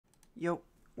Yo,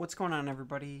 what's going on,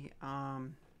 everybody?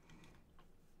 Over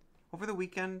the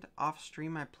weekend, off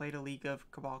stream, I played a league of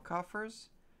Coffers,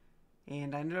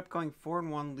 and I ended up going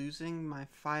 4-1, losing my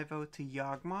 5-0 to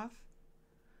Yawgmoth.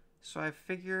 So I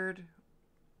figured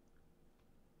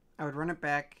I would run it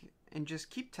back and just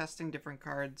keep testing different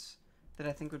cards that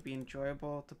I think would be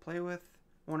enjoyable to play with,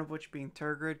 one of which being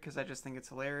Tergrid, because I just think it's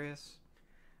hilarious.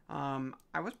 I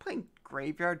was playing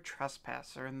Graveyard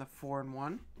Trespasser in the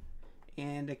 4-1,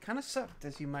 and it kind of sucked,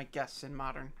 as you might guess, in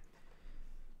Modern.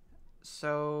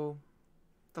 So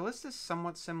the list is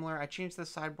somewhat similar. I changed the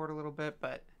sideboard a little bit,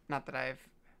 but not that I've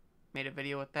made a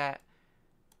video with that.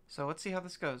 So let's see how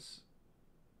this goes.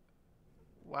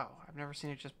 Wow, I've never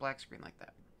seen it just black screen like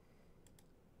that.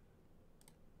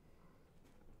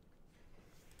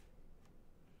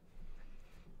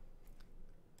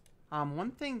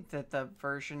 One thing that the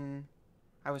version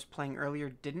I was playing earlier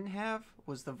didn't have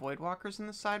was the Voidwalkers in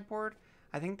the sideboard.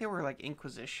 I think they were like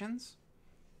Inquisitions.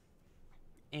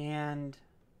 And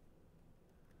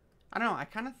I don't know, I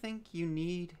kind of think you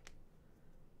need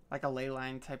like a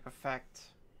Leyline type effect.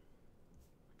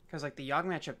 Because like the Yogg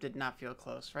matchup did not feel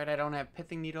close, right? I don't have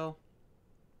Pithing Needle.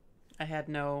 I had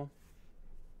no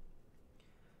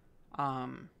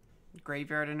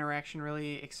graveyard interaction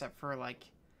really, except for like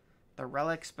the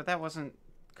relics, but that wasn't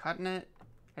cutting it.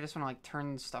 I just want to like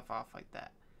turn stuff off like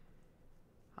that.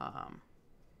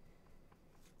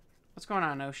 What's going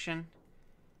on, Ocean?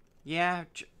 Yeah,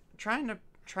 trying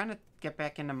to get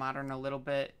back into Modern a little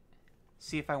bit.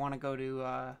 See if I want to go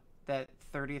to that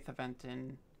 30th event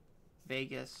in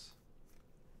Vegas.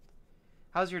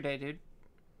 How's your day, dude?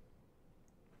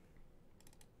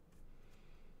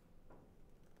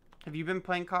 Have you been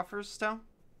playing Coffers still?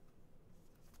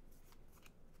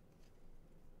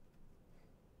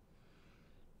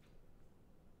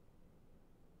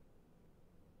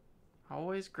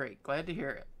 Always great. Glad to hear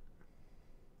it.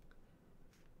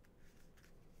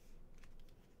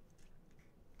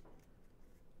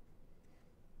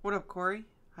 What up, Corey?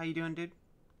 How you doing, dude?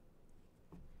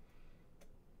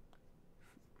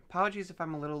 Apologies if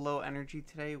I'm a little low energy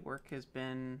today. Work has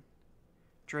been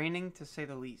draining, to say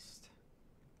the least.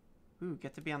 Ooh,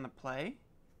 get to be on the play?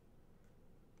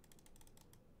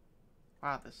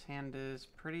 Wow, this hand is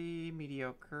pretty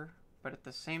mediocre. But at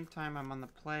the same time, I'm on the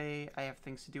play. I have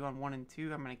things to do on 1 and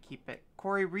 2. I'm going to keep it.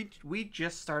 Corey, we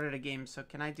just started a game, so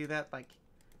can I do that, like,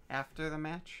 after the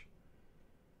match?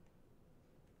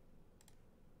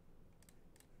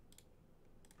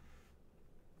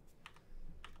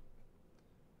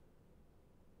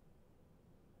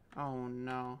 Oh,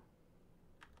 no.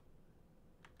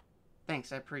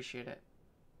 Thanks, I appreciate it.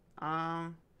 I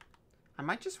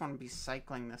might just want to be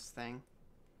cycling this thing.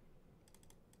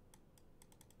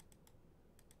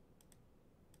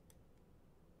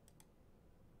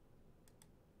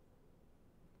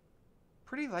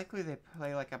 Pretty likely they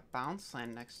play like a bounce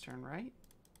land next turn, right?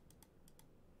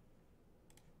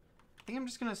 I think I'm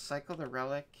just going to cycle the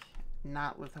relic,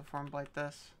 not lithoform like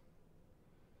this.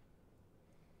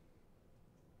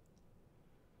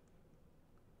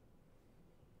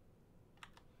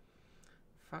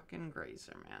 Fucking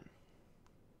Grazer, man.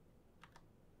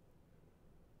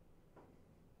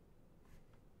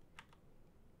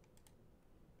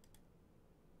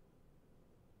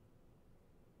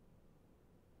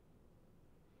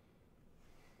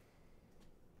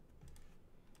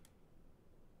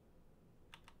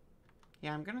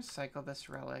 Yeah, I'm gonna cycle this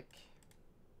relic.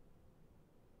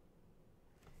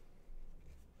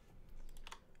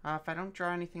 If I don't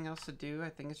draw anything else to do, I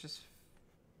think it's just...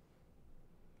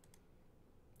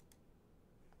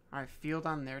 Alright, field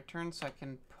on their turn so I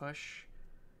can push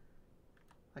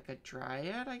like a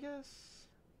Dryad, I guess?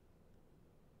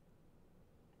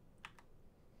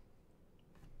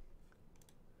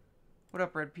 What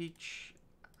up, Red Peach?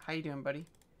 How you doing, buddy?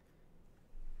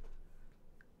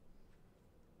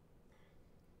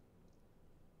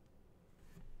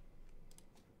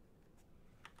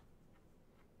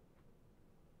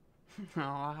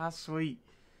 Oh, how sweet.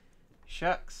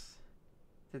 Shucks.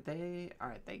 Did they...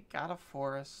 Alright, they got a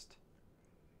forest.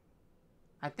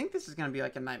 I think this is going to be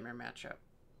like a nightmare matchup.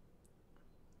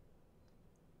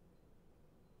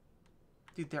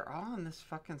 Dude, they're all on this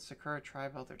fucking Sakura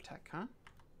Tribe Elder tech, huh?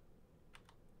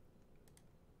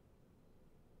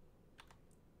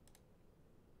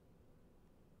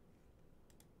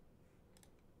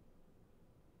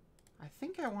 I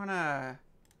think I want to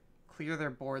clear their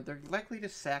board. They're likely to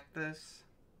sack this.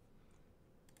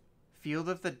 Field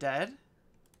of the Dead?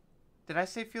 Did I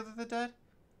say Field of the Dead?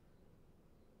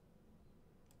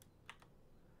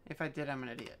 If I did, I'm an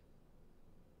idiot.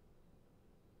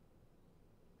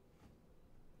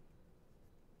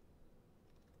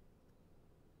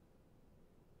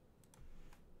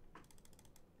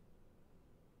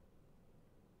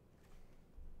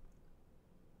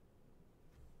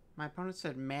 My opponent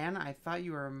said, man, I thought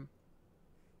you were...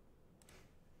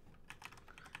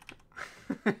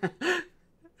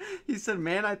 He said,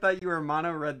 man, I thought you were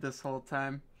mono red this whole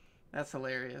time. That's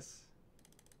hilarious.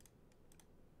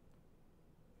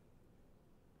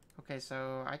 Okay,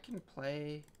 so I can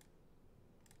play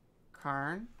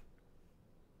Karn.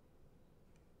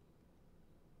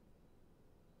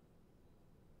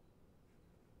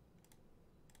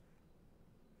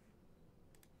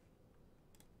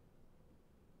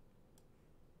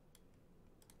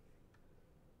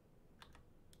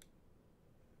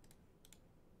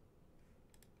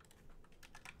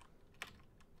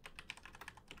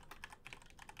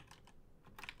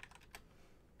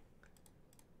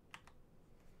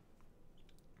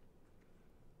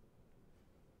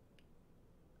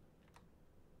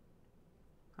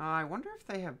 I wonder if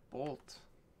they have Bolt.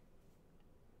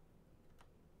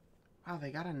 Wow,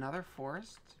 they got another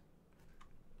forest?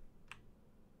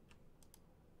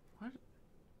 What?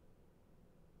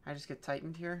 I just get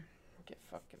tightened here? Get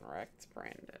fucking wrecked,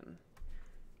 Brandon.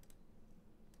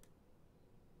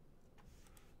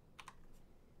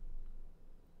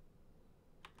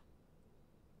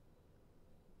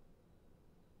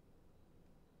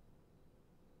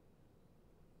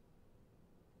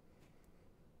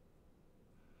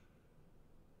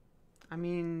 I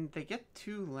mean, they get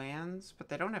 2 lands, but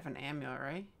they don't have an amulet,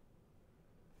 right?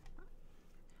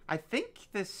 I think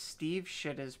this Steve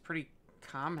shit is pretty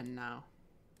common now.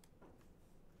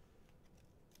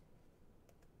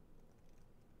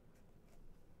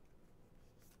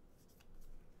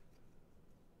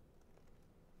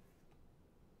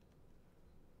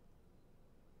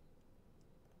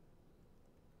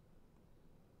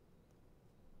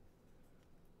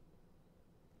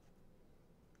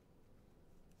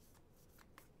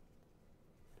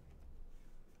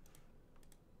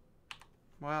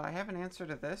 Well, I have an answer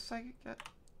to this, I get.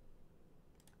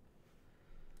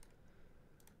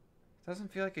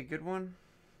 Doesn't feel like a good one.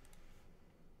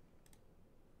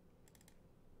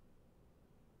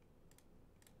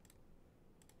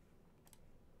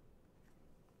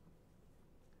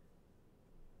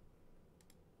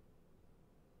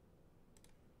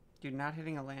 Dude, not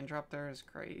hitting a land drop there is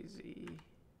crazy.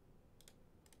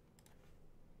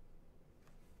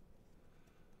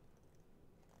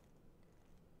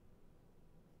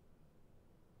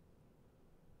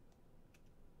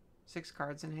 Six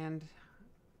cards in hand.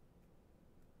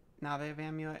 Now they have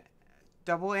amulet.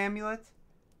 Double amulet?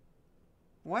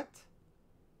 What?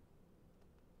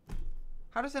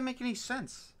 How does that make any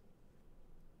sense?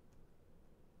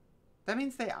 That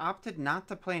means they opted not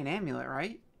to play an amulet,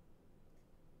 right?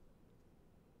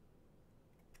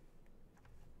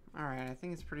 Alright, I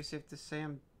think it's pretty safe to say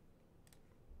I'm...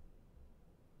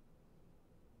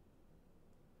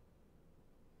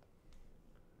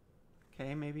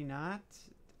 Okay, maybe not.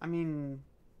 I mean,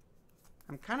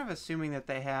 I'm kind of assuming that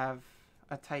they have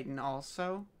a Titan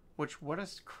also, which, what a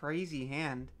crazy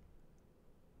hand.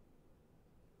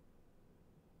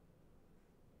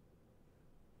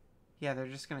 Yeah, they're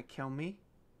just gonna kill me.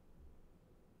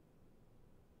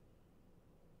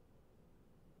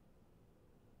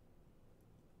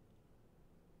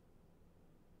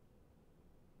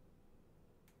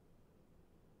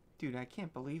 Dude, I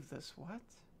can't believe this. What?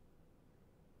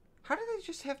 How do they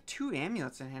just have 2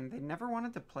 amulets in hand? They never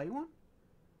wanted to play one?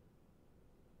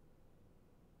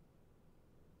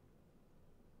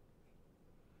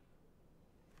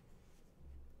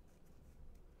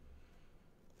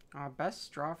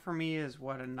 Best draw for me is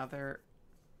what, another...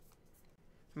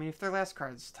 I mean, if their last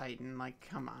card's Titan, like,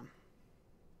 come on.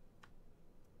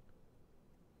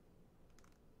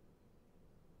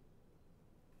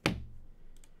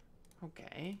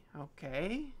 Okay,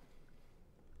 okay.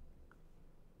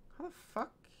 How the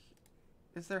fuck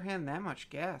is their hand that much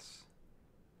gas?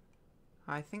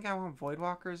 I think I want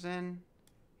Voidwalkers in,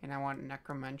 and I want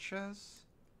Necromancias.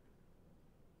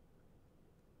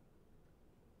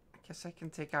 I guess I can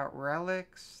take out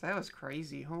Relics. That was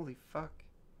crazy, holy fuck.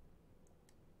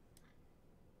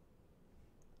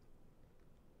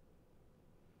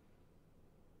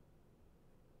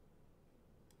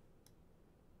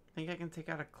 I think I can take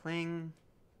out a Cling.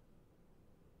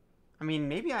 I mean,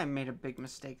 maybe I made a big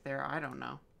mistake there. I don't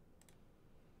know.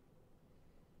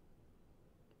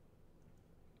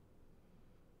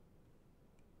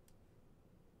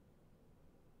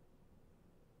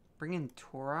 Bring in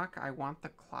Torok. I want the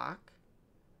clock.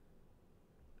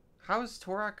 How is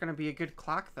Torok going to be a good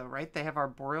clock, though, right? They have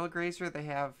Arboreal Grazer. They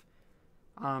have,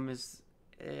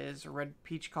 is Red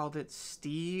Peach called it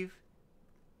Steve?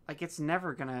 Like, it's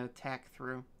never going to attack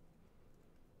through.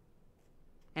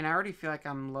 And I already feel like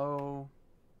I'm low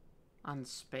on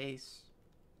space.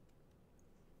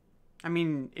 I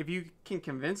mean, if you can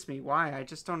convince me why, I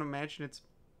just don't imagine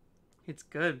it's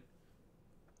good.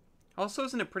 Also,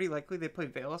 isn't it pretty likely they play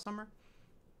Veil of Summer?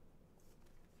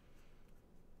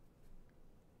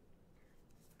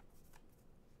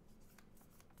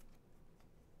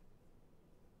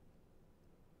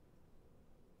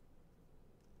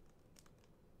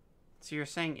 So you're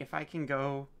saying if I can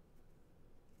go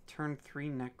turn 3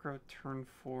 Necro, turn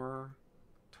 4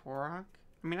 Torok?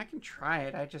 I mean, I can try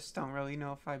it. I just don't really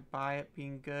know if I buy it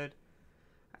being good.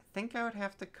 I think I would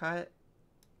have to cut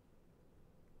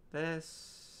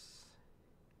this.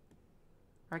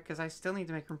 Right, because I still need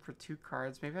to make room for 2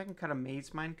 cards. Maybe I can cut a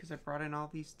Maze Mine because I brought in all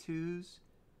these 2s.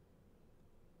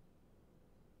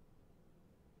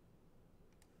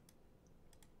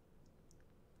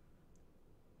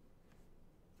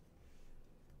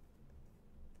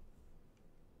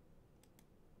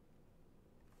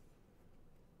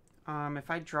 If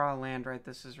I draw a land right,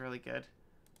 this is really good.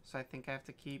 So I think I have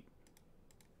to keep.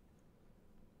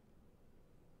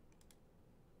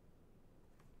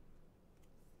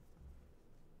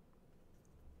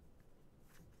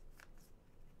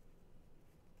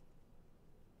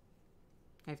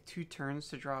 I have 2 turns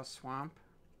to draw a swamp.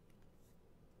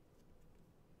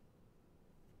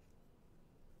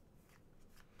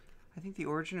 I think the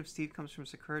origin of Steve comes from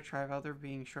Sakura Tribe Elder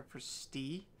being short for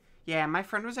Stee. Yeah, my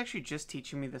friend was actually just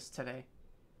teaching me this today.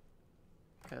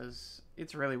 Because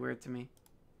it's really weird to me.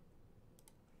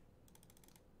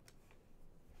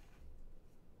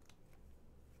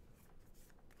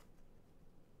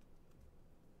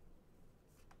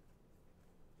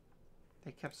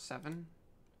 They kept 7.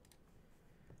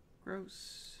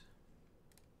 Gross.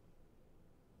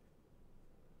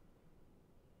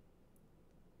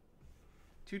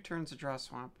 Two turns to draw a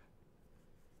swamp.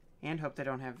 And hope they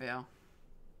don't have Veil.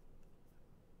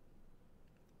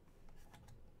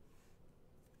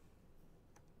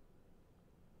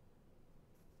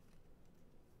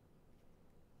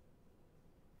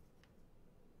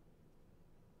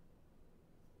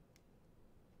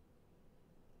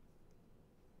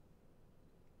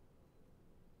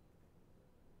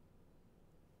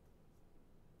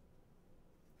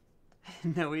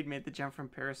 No, we'd made the jump from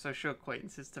parasocial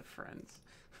acquaintances to friends.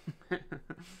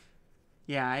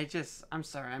 Yeah, I'm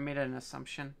sorry, I made an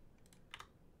assumption.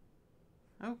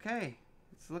 Okay,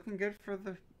 it's looking good for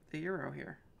the Euro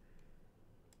here.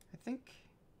 I think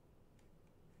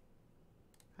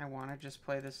I want to just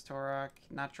play this Torok,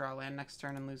 not draw land next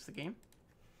turn and lose the game.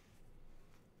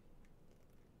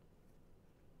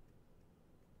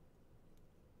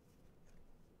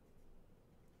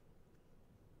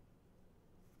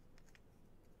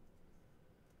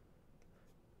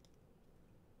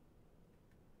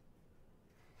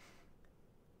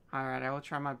 Alright, I will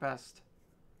try my best.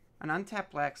 An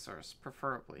untapped black source,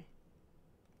 preferably.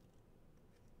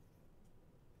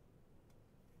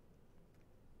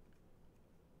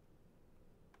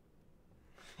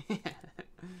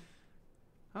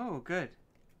 Oh, good.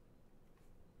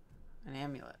 An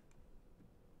amulet.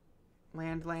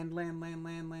 Land.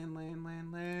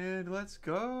 Let's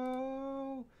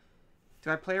go.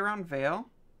 Do I play around Veil?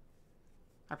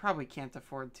 I probably can't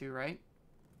afford to, right?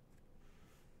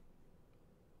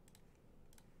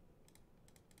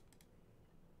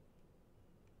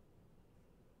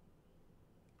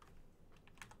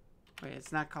 Wait,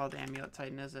 it's not called Amulet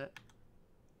Titan, is it?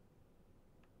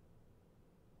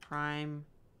 Prime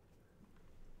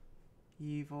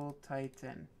Evil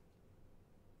Titan.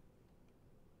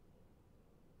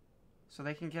 So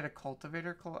they can get a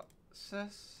Cultivator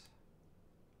Colossus?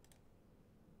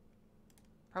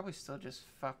 Probably still just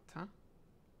fucked, huh?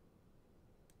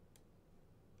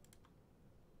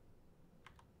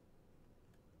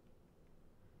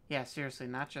 Yeah, seriously,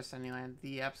 not just any land.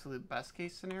 The absolute best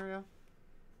case scenario.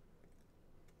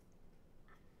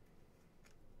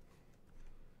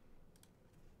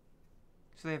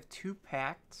 So they have 2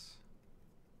 pacts.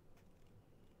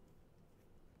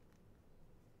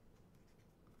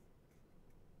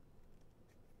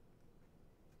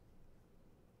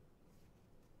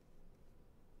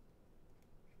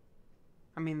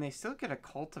 I mean, they still get a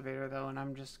cultivator, though, and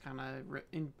I'm just kind of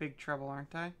in big trouble,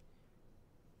 aren't I?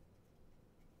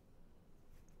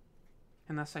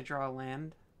 Unless I draw a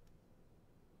land.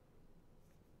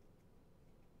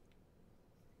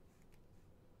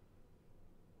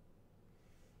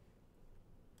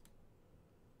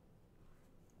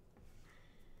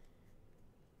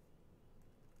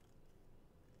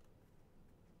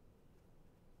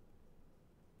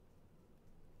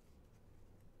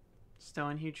 Still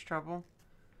in huge trouble.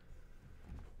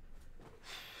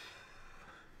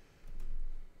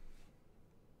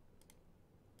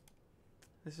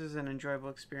 This is an enjoyable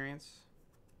experience.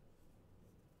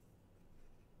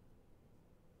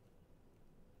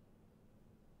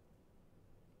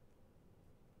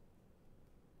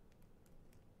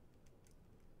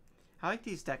 I like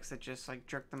these decks that just like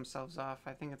jerk themselves off.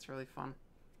 I think it's really fun.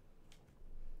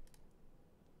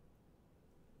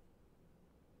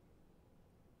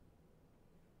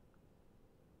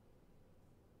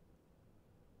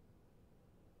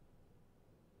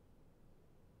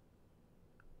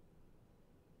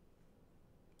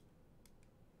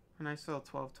 A nice little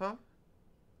 12-12.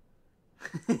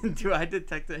 Do I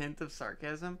detect a hint of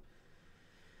sarcasm?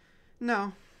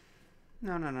 No.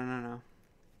 No.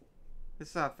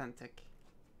 This is authentic.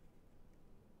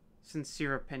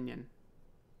 Sincere opinion.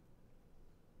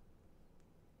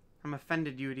 I'm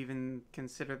offended you would even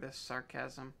consider this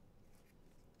sarcasm.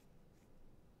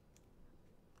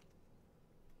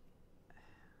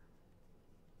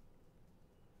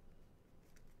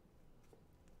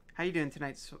 How you doing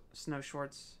tonight, Snow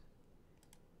Schwartz?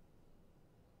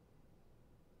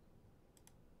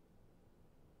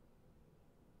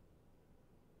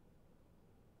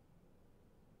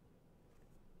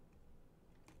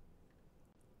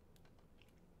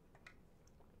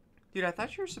 Dude, I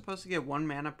thought you were supposed to get 1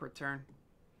 mana per turn.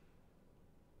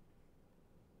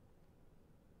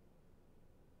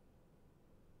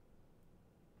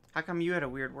 How come you had a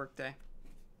weird work day?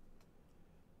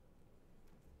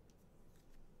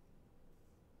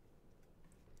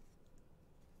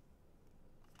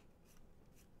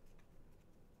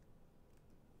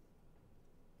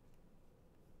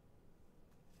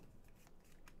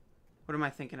 What am I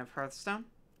thinking of? Hearthstone?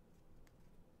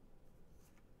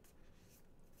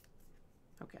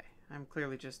 Okay, I'm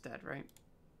clearly just dead, right?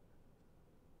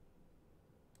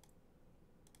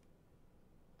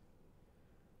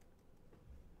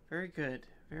 Very good,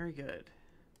 very good.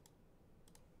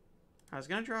 I was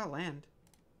gonna draw a land.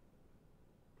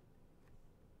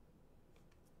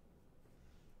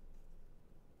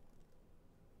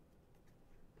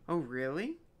 Oh,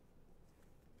 really?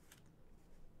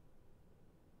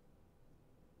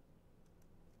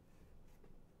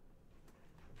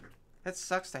 That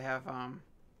sucks to have,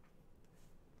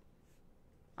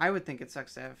 I would think it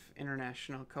sucks to have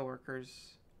international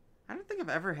coworkers. I don't think I've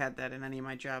ever had that in any of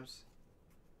my jobs.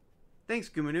 Thanks,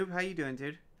 Goomanoob. How you doing,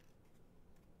 dude?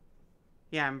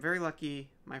 Yeah, I'm very lucky.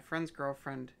 My friend's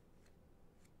girlfriend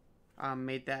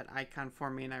made that icon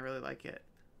for me, and I really like it.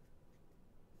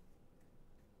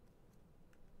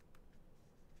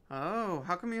 Oh,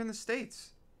 how come you're in the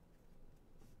States?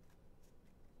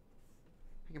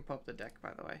 I can pull up the deck,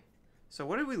 by the way. So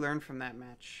what did we learn from that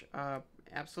match?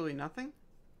 Absolutely nothing?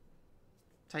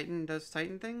 Titan does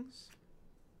Titan things?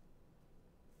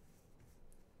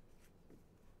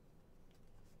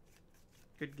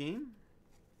 Good game?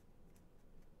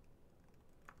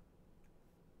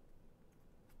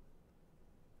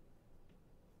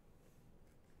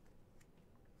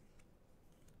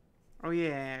 Oh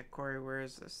yeah, Corey, where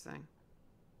is this thing?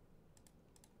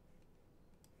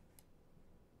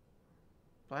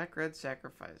 Black-red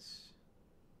sacrifice.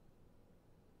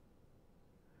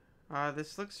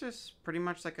 This looks just pretty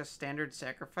much like a standard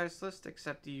sacrifice list,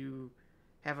 except you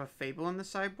have a Fable in the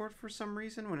sideboard for some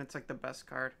reason when it's like the best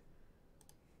card.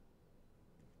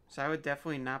 So I would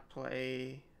definitely not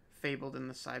play Fabled in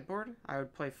the sideboard. I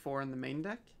would play 4 in the main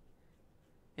deck.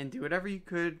 And do whatever you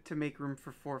could to make room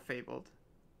for 4 Fabled.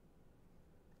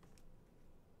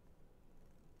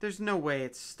 There's no way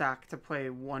it's stock to play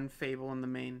 1 Fable in the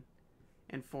main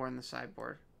and 4 in the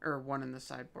sideboard. Or 1 in the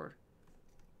sideboard.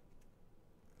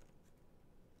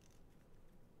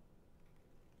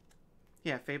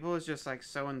 Yeah, Fable is just like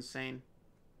so insane.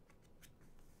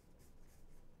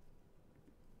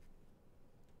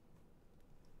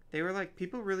 They were like,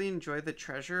 people really enjoy the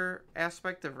treasure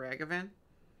aspect of Ragavan.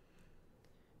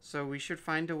 So we should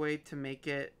find a way to make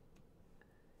it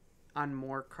on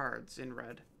more cards in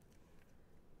red.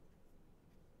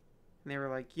 And they were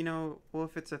like, you know, well,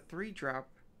 if it's a 3-drop,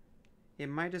 it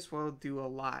might as well do a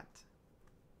lot.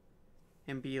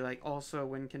 And be like also a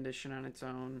win condition on its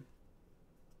own.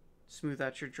 Smooth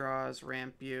out your draws,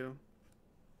 ramp you.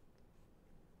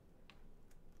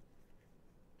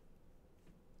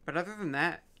 But other than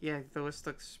that, yeah, the list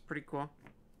looks pretty cool.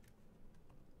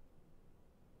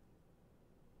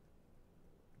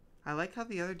 I like how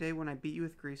the other day when I beat you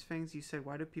with Grease Fangs, you said,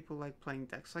 why do people like playing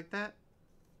decks like that?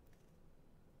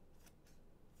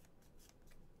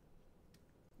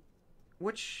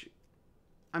 Which,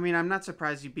 I mean, I'm not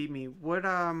surprised you beat me. What,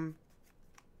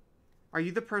 are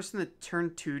you the person that turn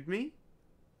 2'd me?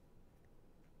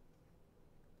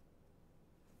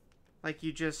 Like,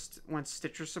 you just went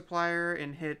Stitcher Supplier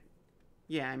and hit...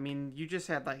 Yeah, I mean, you just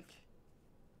had, like,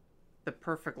 the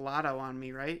perfect lotto on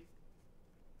me, right?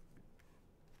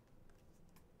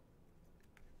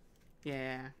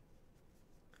 Yeah.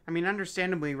 I mean,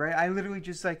 understandably, right? I literally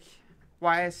just, like...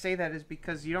 Why I say that is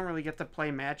because you don't really get to play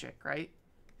Magic, right?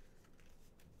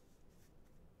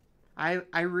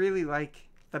 I really like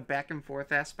the back and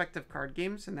forth aspect of card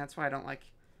games, and that's why I don't like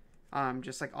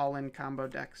just like all in combo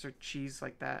decks or cheese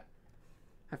like that.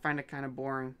 I find it kind of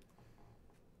boring.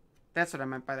 That's what I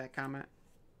meant by that comment.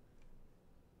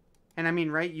 And I mean,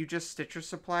 right? You just Stitcher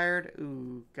Suppliered.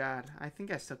 Ooh, God. I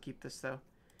think I still keep this though.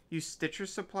 You Stitcher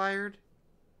Suppliered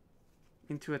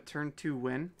into a turn 2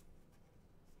 win.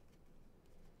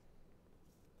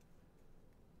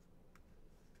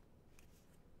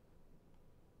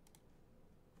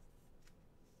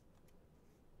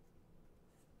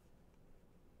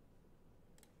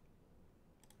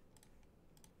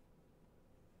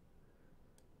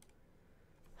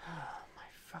 Oh my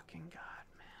fucking God,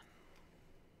 man.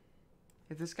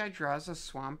 If this guy draws a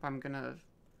swamp, I'm gonna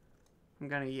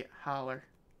holler.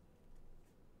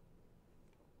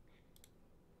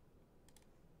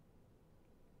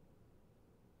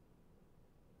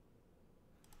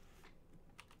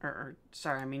 Or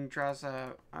sorry, I mean draws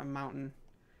a mountain.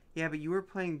 Yeah, but you were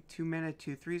playing 2 mana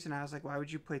 2/3s, and I was like, why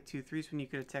would you play 2/3s when you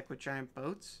could attack with giant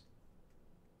boats?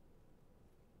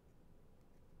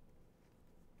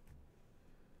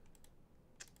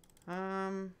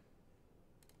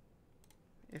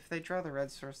 If they draw the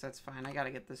red source, that's fine. I gotta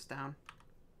get this down.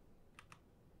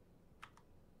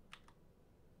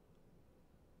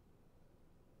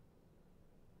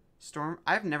 Storm?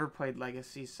 I've never played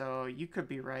Legacy, so you could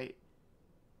be right.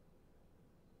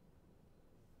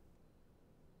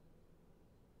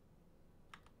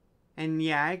 And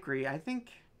yeah, I agree. I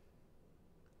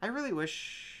really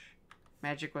wish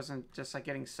Magic wasn't just like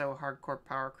getting so hardcore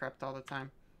power crept all the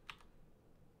time.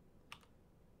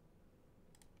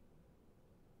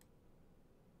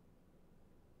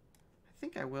 I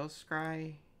think I will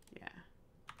scry. Yeah.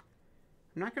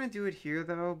 I'm not going to do it here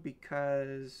though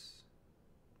because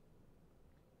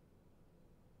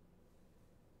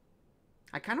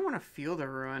I kind of want to feel the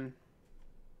ruin.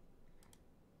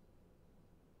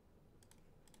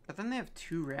 But then they have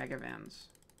 2 Ragavans.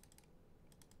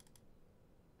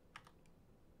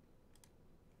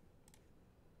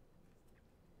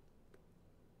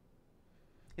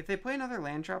 If they play another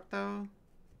land drop, though...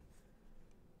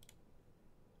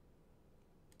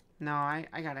 No, I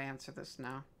gotta answer this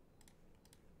now.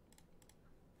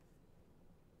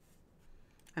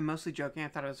 I'm mostly joking. I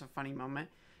thought it was a funny moment.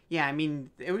 Yeah, I mean,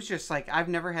 it was just like, I've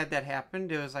never had that happen.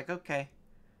 It was like, okay.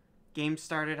 Game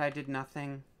started, I did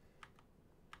nothing.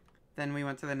 Then we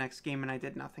went to the next game and I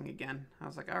did nothing again. I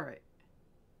was like, alright.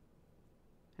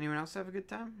 Anyone else have a good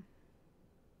time?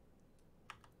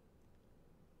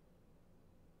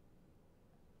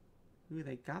 Ooh,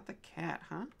 they got the cat,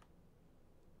 huh?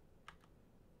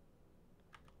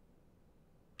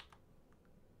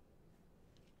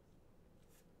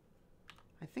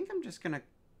 I think I'm just gonna...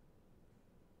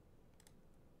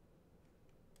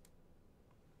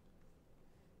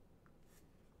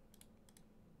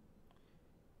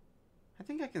 I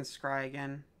think I can scry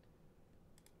again.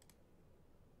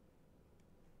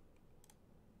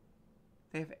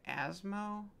 They have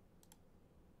Asmo,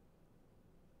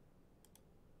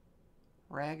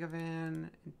 Ragavan,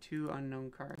 and 2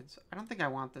 unknown cards. I don't think I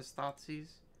want this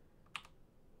Thoughtseize.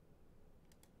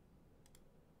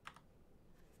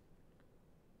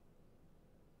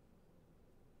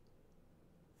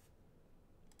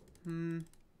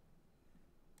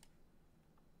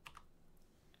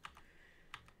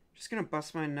 Just gonna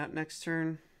bust my nut next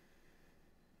turn.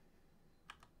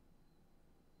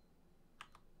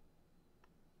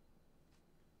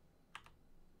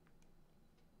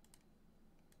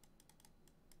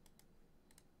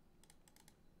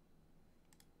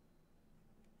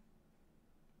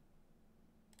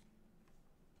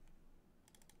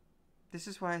 This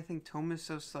is why I think Tome is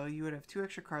so slow. You would have 2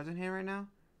 extra cards in hand right now.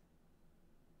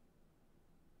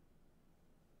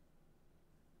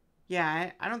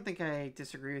 Yeah, I don't think I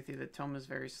disagree with you that Tome is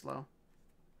very slow.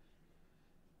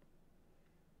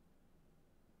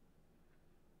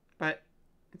 But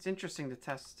it's interesting to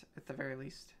test at the very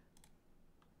least.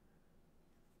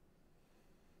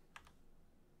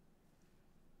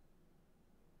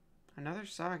 Another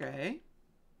Saga, eh?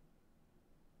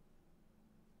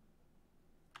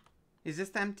 Is this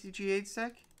the MTG 8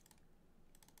 sec?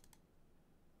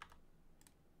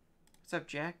 What's up,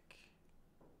 Jack?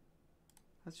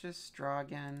 Let's just draw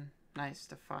again. Nice,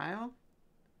 to file.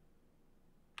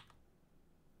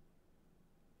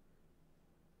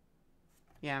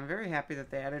 Yeah, I'm very happy that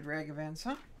they added Ragavans,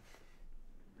 huh?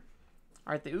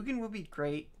 Alright, the Ugin will be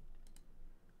great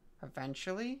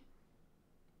eventually.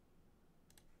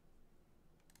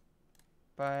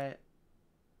 But,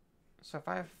 so if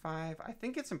I have 5, I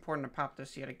think it's important to pop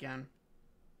this yet again.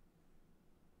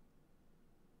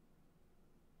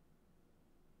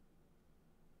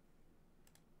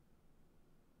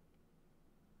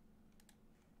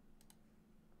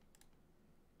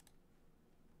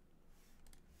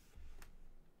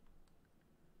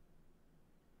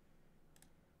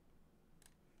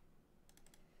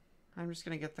 I'm just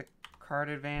going to get the card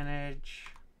advantage.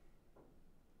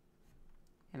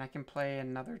 And I can play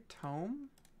another tome.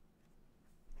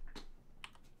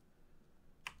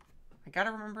 I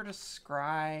gotta remember to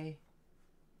scry.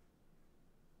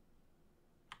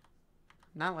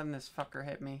 Not letting this fucker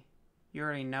hit me. You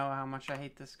already know how much I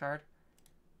hate this card.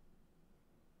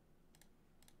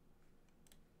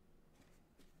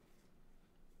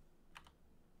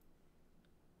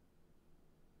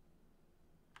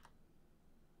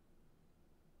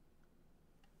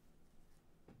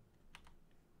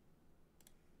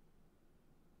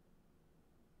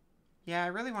 Yeah, I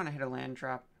really want to hit a land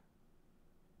drop.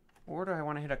 Or do I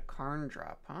want to hit a Karn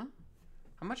drop, huh?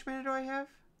 How much mana do I have?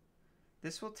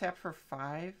 This will tap for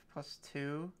 5 plus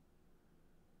 2.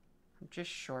 I'm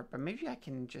just short, but maybe I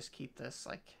can just keep this,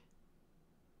 like...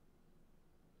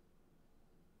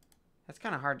 That's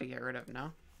kind of hard to get rid of,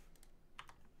 no?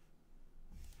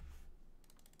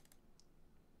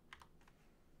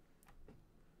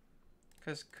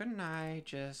 Because couldn't I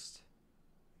just...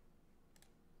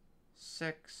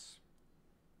 6...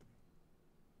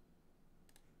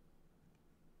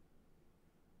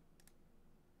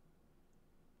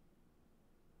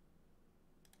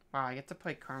 Wow, I get to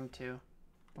play Karn too.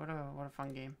 What a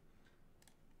fun game.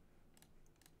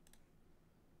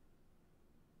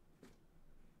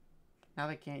 Now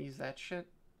they can't use that shit.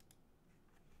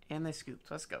 And they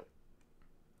scooped. Let's go.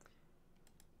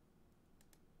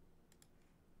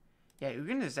 Yeah,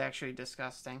 Ugin is actually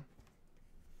disgusting.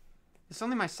 It's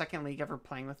only my second league ever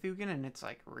playing with Ugin, and it's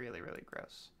like really, really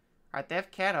gross. Alright, they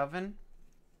have Cat Oven.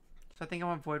 So I think I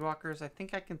want Voidwalkers. I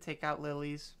think I can take out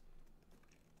Lilies.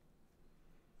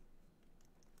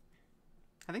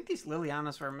 I think these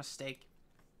Lilianas were a mistake.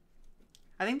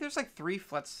 I think there's like 3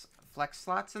 flex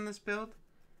slots in this build.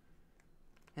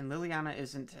 And Liliana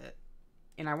isn't it.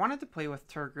 And I wanted to play with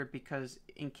Tergrid because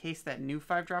in case that new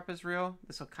 5-drop is real,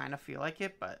 this will kind of feel like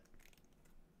it, but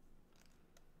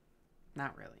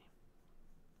not really.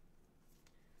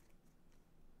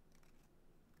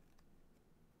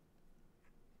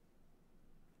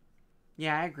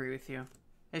 Yeah, I agree with you.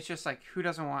 It's just like, who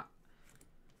doesn't want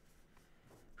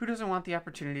the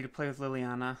opportunity to play with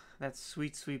Liliana? That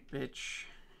sweet, sweet bitch.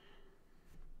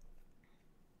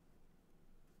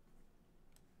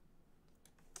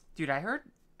 Dude, I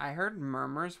heard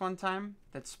murmurs one time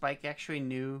that Spike actually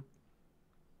knew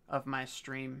of my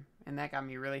stream, and that got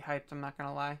me really hyped, I'm not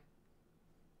gonna lie.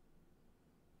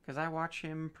 Because I watch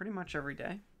him pretty much every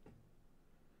day.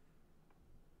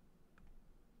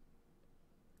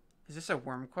 Is this a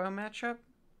Wormcoil matchup?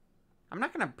 I'm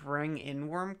not gonna bring in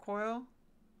Wormcoil.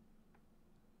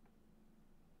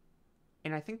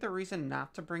 And I think the reason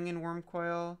not to bring in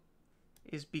Wormcoil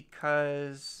is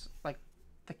because, like,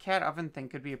 the Cat Oven thing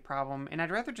could be a problem. And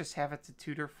I'd rather just have it to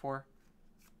tutor for.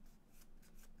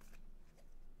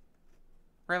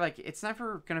 Right, like, it's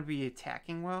never going to be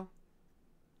attacking well.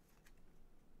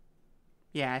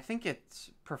 Yeah, I think it's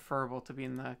preferable to be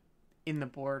in the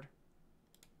board.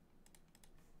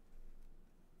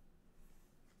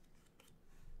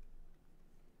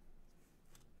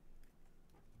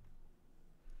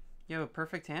 Yo,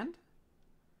 perfect hand?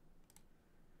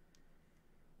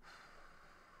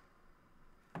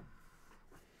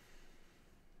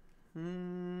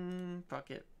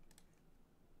 Fuck it.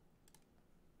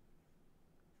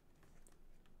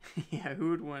 Yeah, who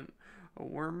would win? A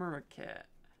worm or a cat?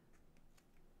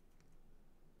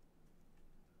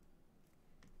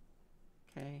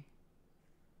 Okay.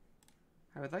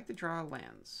 I would like to draw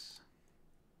lands.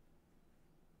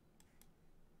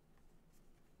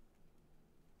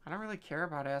 I don't really care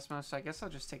about Asmos, so I guess I'll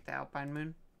just take the Alpine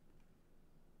Moon.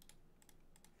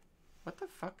 What the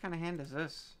fuck kind of hand is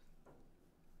this?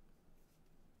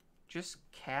 Just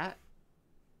cat?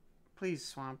 Please,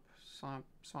 swamp, swamp,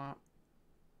 swamp.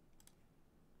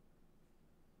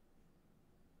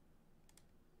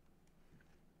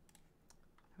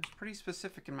 I was pretty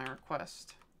specific in my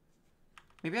request.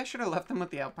 Maybe I should have left them with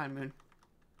the Alpine Moon.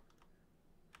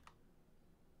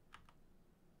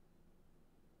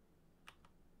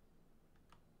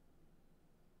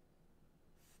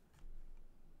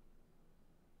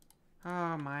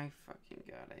 Oh my fucking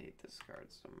god, I hate this card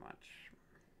so much.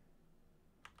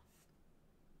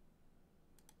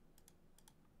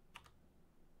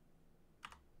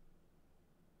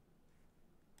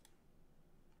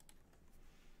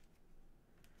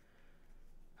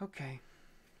 Okay.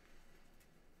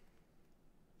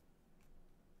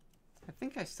 I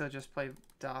think I still just play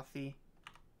Dothy.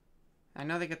 I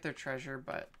know they get their treasure,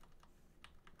 but...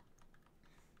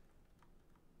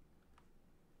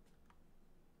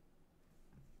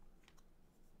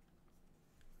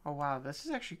 Oh wow, this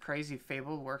is actually crazy.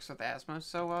 Fabled works with Asmos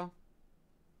so well.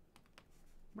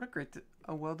 What a great,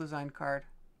 a well-designed card.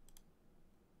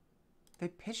 They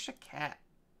pitched a cat.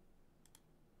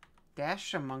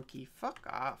 Dash a monkey. Fuck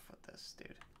off with this,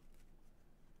 dude.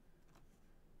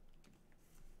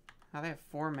 Now they have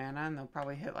 4 mana and they'll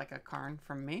probably hit like a Karn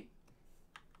from me.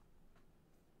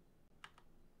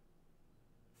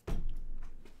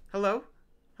 Hello?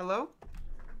 Hello?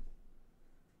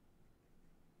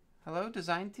 Hello,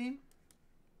 design team?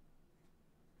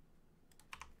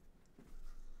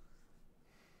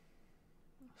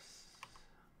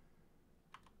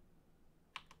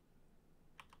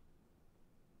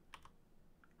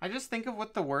 I just think of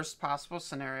what the worst possible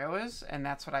scenario is, and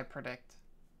that's what I predict.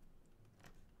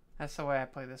 That's the way I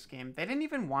play this game. They didn't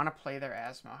even want to play their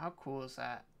Asmo. How cool is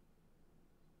that?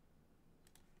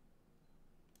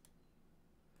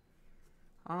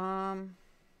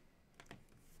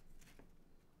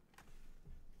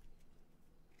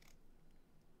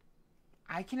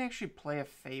 I can actually play a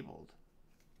Fabled.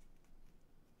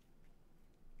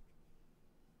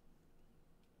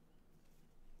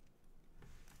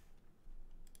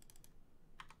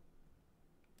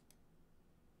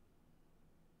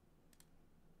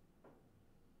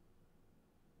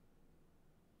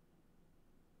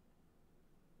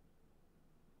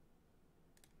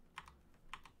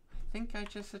 I think I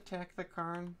just attack the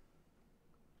Karn.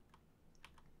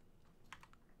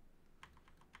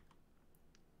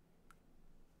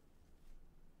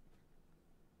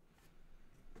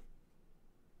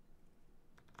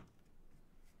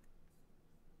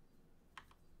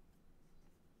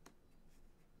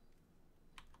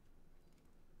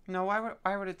 No,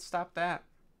 why would it stop that?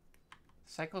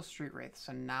 Cycle Street Wraith.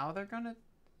 So now they're gonna...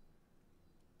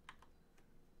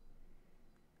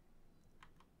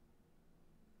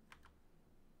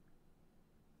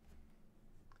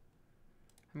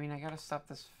 I mean, I gotta stop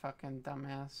this fucking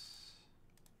dumbass.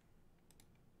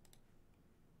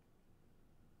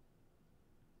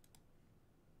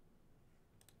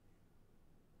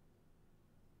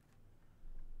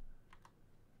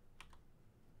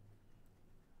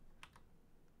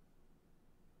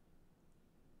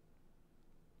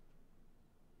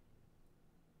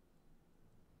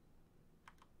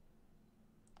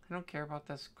 I don't care about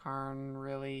this Karn,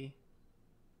 really.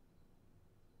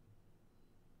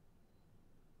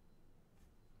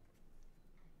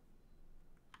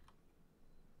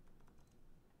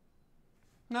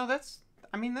 No, that's...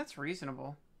 I mean, that's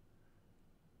reasonable.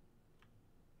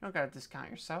 You don't gotta discount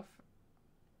yourself.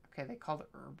 Okay, they called it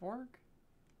Urborg?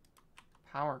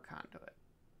 Power Conduit.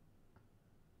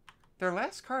 Their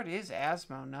last card is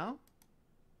Asmo, no?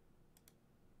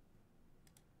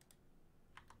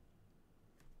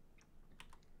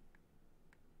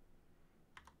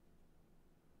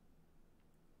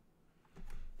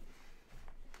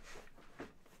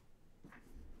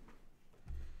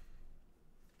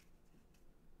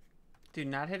 Dude,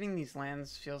 not hitting these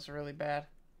lands feels really bad.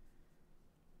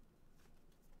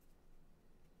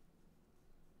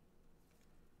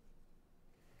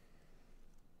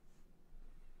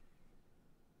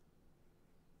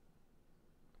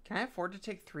 Can I afford to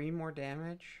take 3 more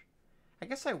damage? I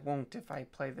guess I won't if I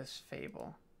play this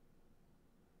Fable.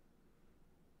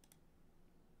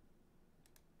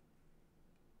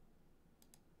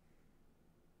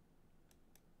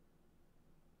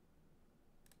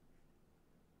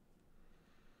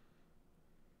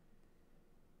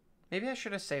 Maybe I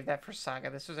should have saved that for Saga.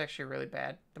 This was actually really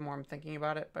bad, the more I'm thinking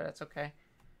about it, but it's okay.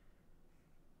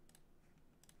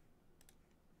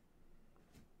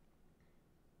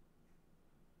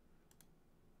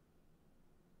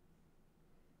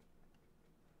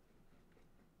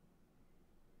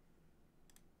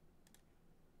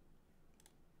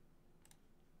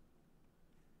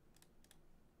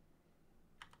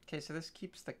 Okay, so this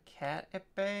keeps the cat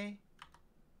at bay.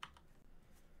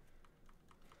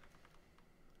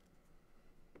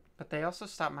 But they also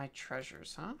stop my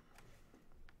treasures, huh?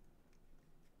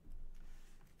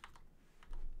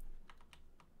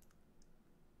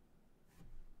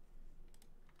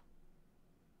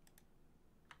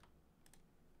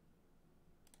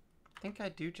 I think I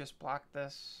do just block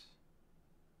this.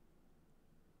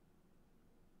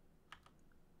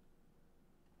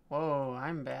 Whoa,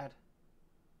 I'm bad.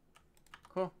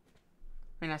 Cool.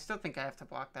 I mean, I still think I have to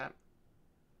block that.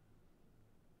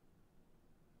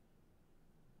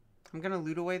 I'm gonna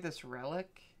loot away this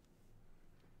relic.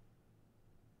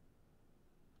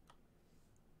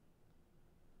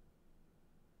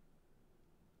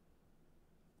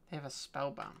 They have a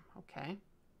spellbound, okay.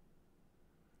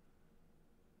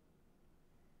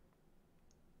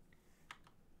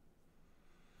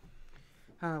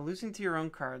 Losing to your own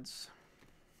cards.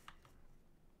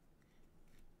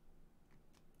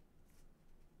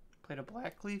 played a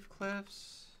Blackleaf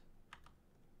Cliffs.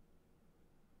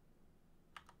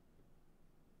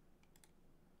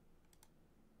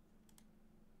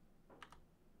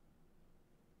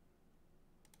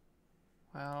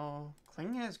 Well,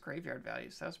 Kling has graveyard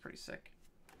values. That was pretty sick.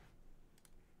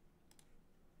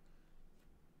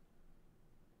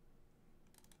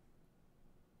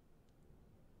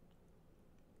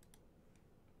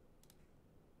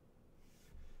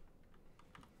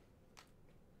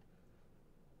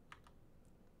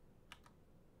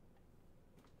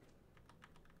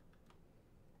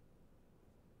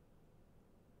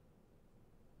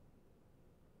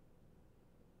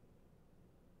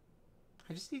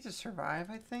 I just need to survive,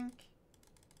 I think.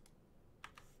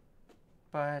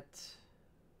 But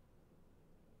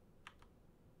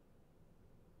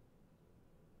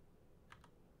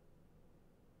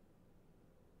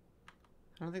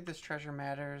I don't think this treasure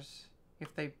matters.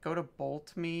 If they go to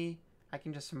bolt me, I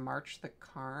can just march the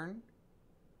Karn.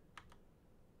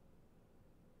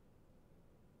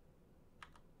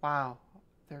 Wow.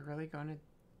 They're really going to...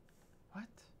 What?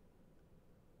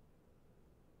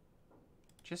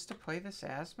 Just to play this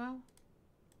Asmo?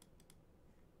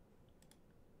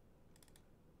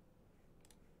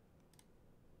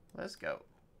 Let's go.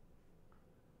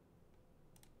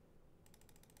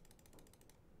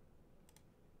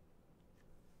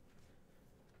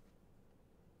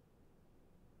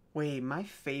 Wait, my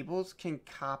Fables can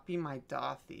copy my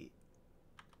Dothy.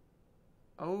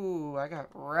 Oh, I got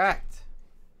wrecked.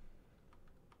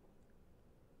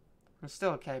 I'm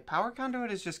still okay. Power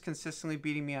Conduit is just consistently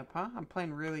beating me up, huh? I'm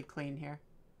playing really clean here.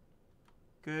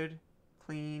 Good,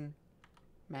 clean,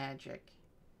 magic.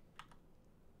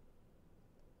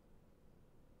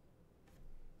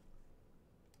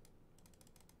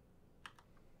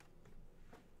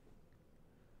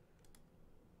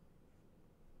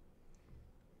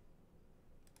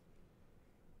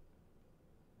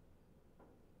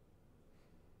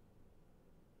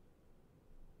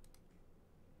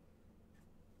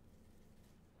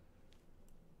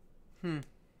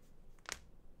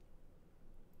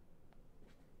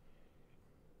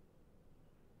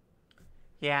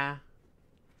 Yeah,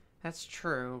 that's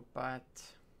true, but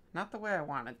not the way I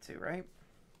wanted to, right?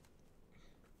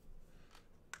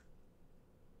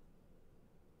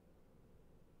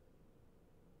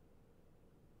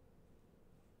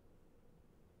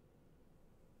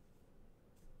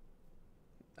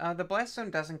 The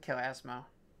Blaststone doesn't kill Asmo.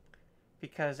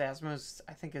 Because Asmo's,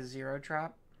 I think, a 0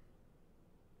 drop.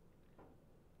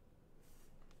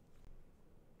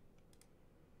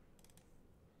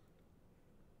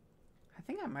 I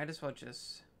think I might as well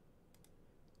just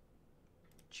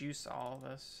juice all of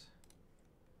this.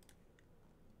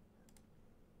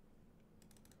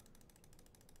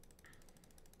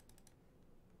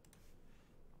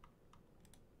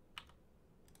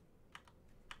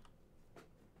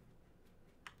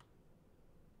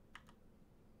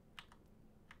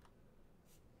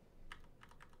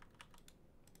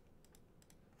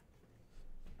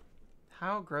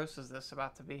 How gross is this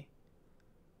about to be?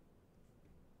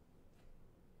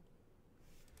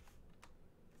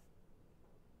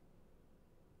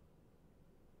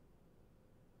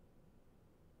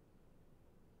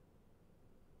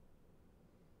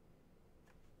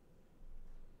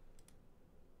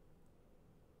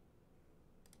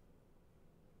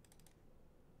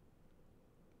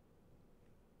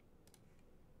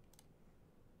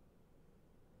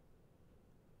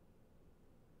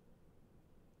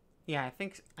 Yeah, I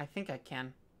think I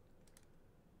can.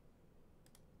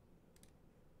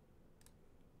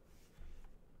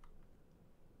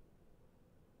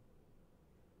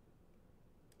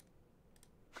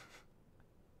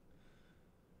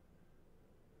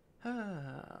 Oh,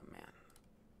 man.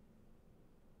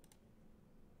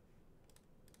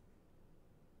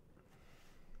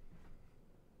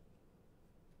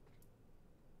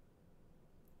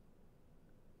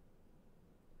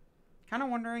 Kind of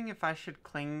wondering if I should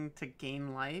cling to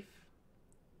gain life.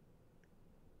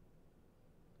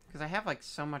 Because I have, like,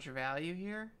 so much value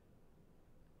here.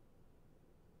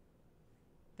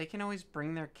 They can always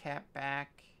bring their cat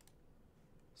back.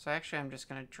 So actually, I'm just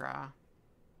going to draw.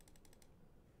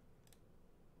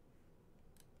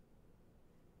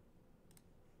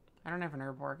 I don't have an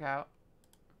Urborg out.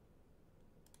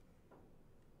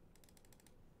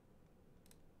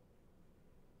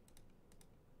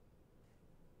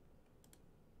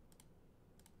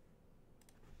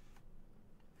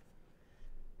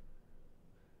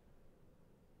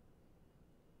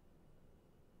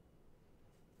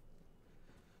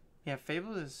 Yeah,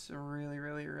 Fable is really,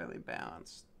 really, really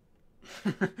balanced.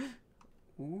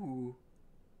 Ooh.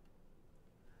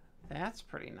 That's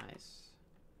pretty nice.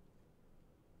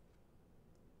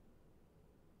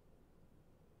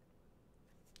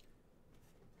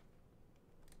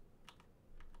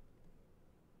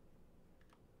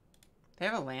 They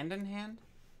have a land in hand?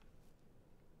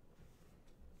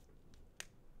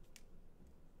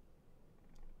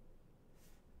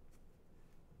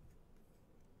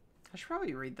 I should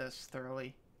probably read this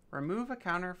thoroughly. Remove a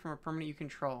counter from a permanent you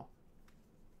control.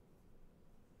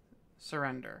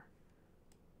 Surrender.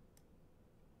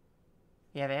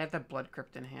 Yeah, they had the Blood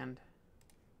Crypt in hand.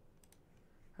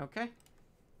 Okay.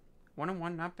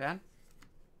 1-1, not bad.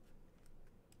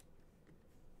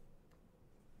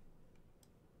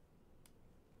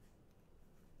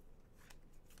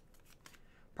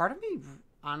 Part of me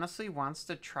honestly wants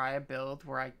to try a build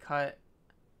where I cut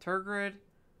Tergrid,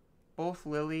 both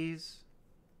Lilies,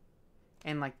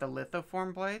 and like the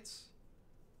Lithoform Blights,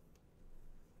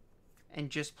 and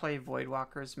just play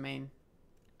Voidwalker's main.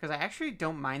 Because I actually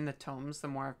don't mind the tomes the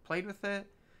more I've played with it.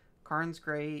 Karn's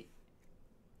great.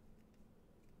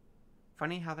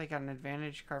 Funny how they got an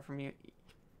advantage card from you.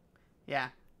 Yeah.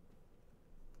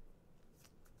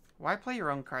 Why play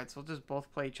your own cards? We'll just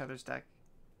both play each other's deck.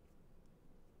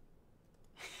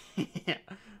 Yeah.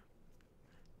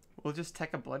 We'll just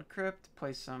tech a Blood Crypt,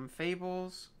 play some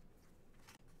Fables.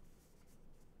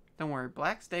 Don't worry,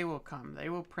 Black's day will come. They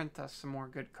will print us some more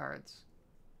good cards.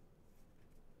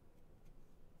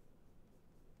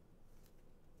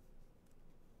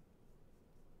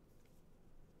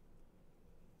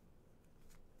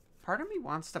 Part of me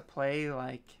wants to play,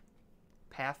 like,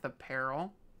 Path of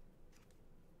Peril.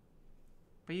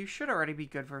 But you should already be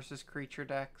good versus creature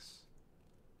decks.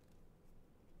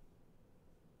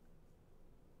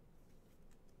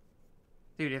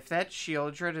 Dude, if that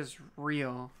Shieldred is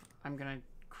real, I'm gonna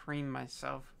cream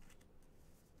myself.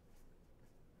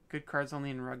 Good cards only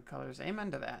in rug colors.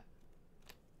 Amen to that.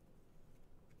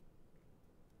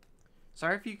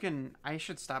 Sorry if you can... I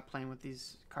should stop playing with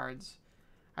these cards.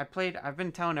 I've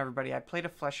been telling everybody, I played a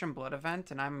Flesh and Blood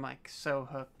event, and I'm, like, so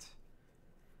hooked.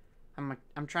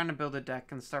 I'm trying to build a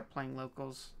deck and start playing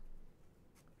locals.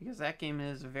 Because that game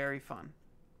is very fun.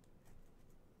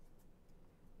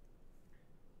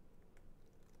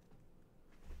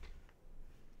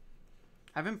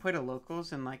 I haven't played a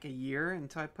locals in, like, a year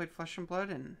until I played Flesh and Blood,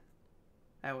 and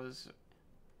it was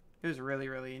really,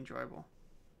 really enjoyable.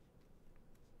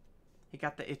 It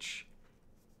got the itch.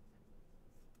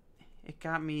 It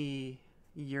got me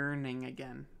yearning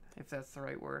again, if that's the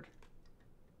right word.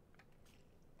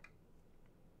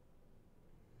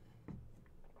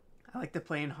 I like to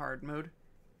play in hard mode.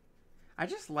 I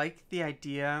just like the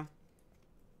idea.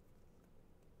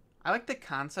 I like the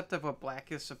concept of what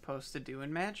Black is supposed to do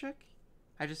in Magic.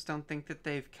 I just don't think that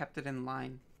they've kept it in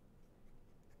line.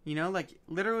 You know, like,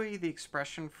 literally the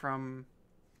expression from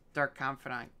Dark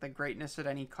Confidant, the greatness at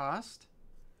any cost.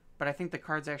 But I think the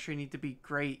cards actually need to be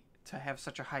great to have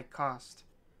such a high cost.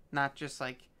 Not just,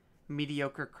 like,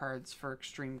 mediocre cards for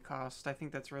extreme cost. I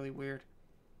think that's really weird.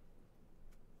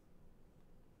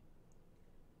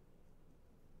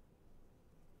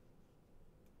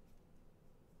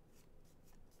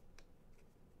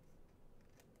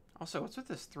 Also, what's with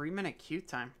this 3-minute queue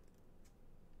time?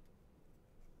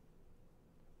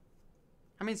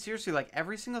 I mean, seriously, like,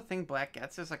 every single thing Black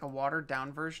gets is, like, a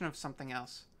watered-down version of something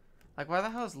else. Like, why the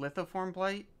hell is Lithoform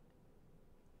Blight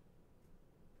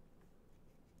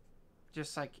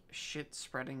just, like,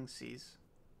 shit-spreading seas?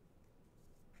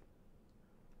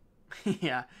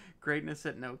 Yeah, greatness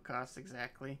at no cost,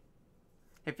 exactly.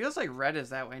 It feels like red is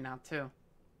that way now, too.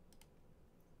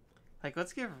 Like,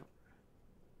 let's give...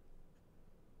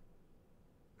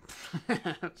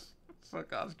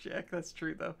 Fuck off, Jack. That's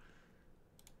true, though.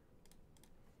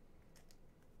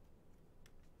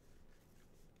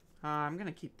 I'm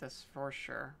gonna keep this for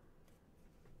sure.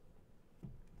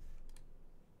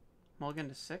 Mulligan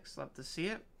to 6. Love to see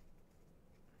it.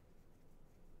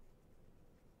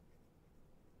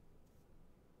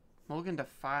 Mulligan to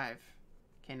 5.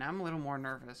 Okay, now I'm a little more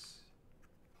nervous.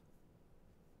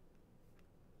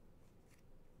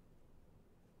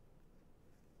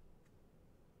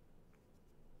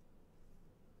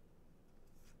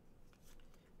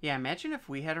 Yeah, imagine if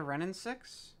we had a Ren in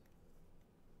 6.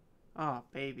 Oh,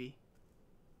 baby.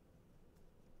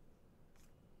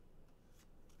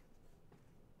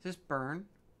 Is this burn?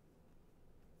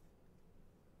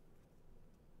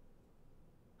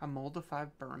 A mold of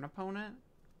 5 burn opponent?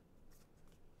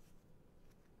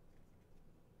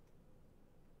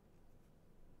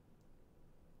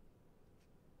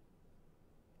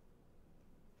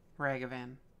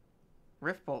 Ragavan.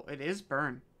 Riftbolt. It is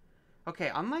burn.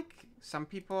 Okay, unlike some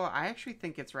people, I actually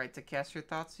think it's right to cast your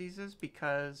Thoughtseizes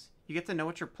because you get to know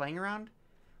what you're playing around.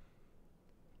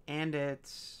 And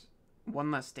it's 1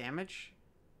 less damage.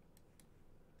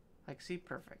 Like, see,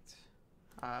 perfect.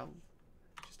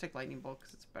 Just take Lightning Bolt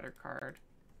because it's a better card.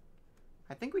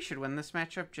 I think we should win this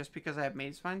matchup just because I have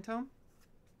Maidspine Tome.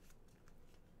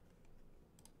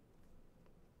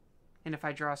 And if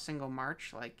I draw a single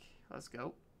March, like, let's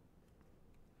go.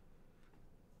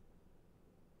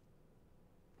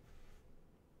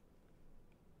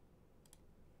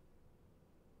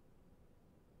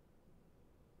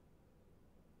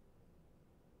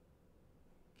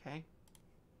 Okay.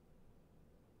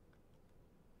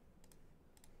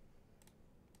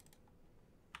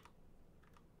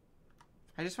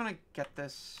 I just want to get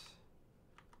this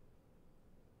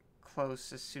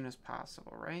close as soon as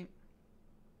possible, right?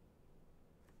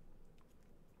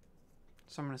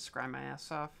 So I'm going to scry my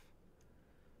ass off.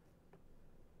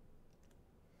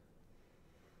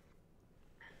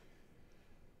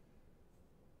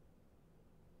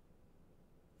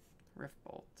 Rift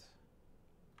Bolt.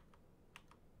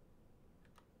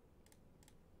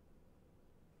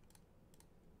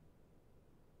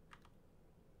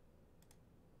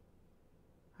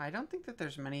 I don't think that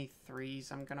there's many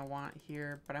 3s I'm going to want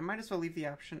here, but I might as well leave the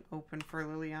option open for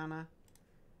Liliana.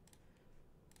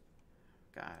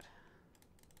 God.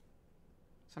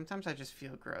 Sometimes I just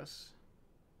feel gross.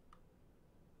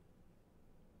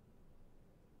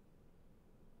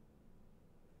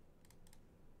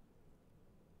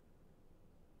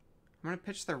 I'm going to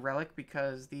pitch the Relic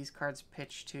because these cards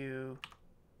pitch to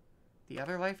the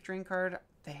other life drain card.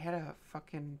 They had a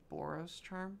fucking Boros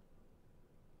Charm.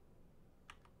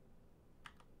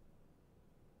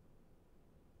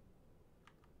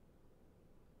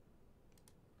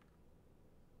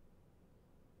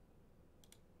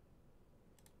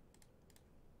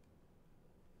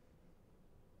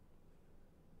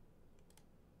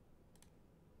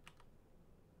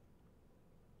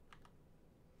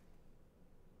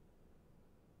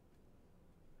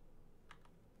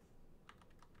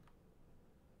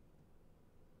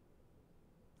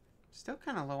 Still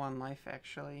kind of low on life,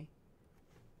 actually.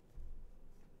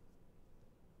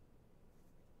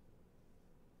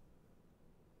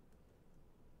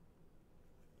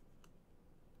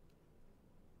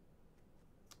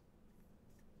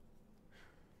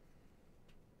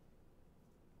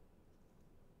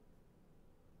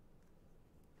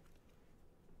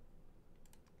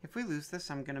 If we lose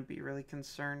this, I'm going to be really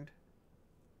concerned.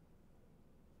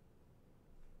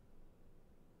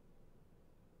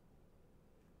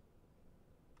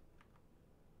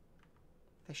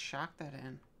 They shocked that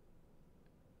in.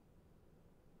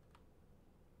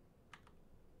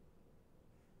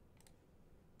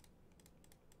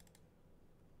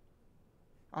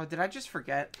 Oh, did I just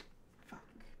forget? Fuck,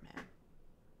 man.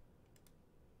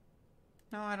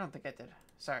 No, I don't think I did.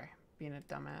 Sorry. Being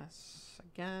a dumbass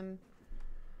again.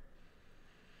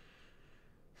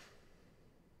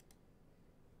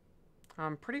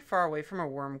 I'm pretty far away from a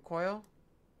worm coil.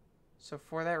 So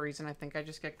for that reason, I think I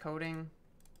just get coding.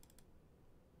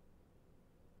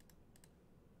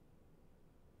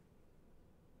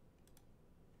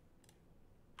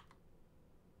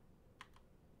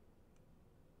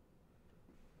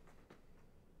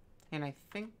 And I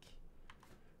think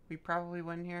we probably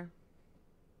win here.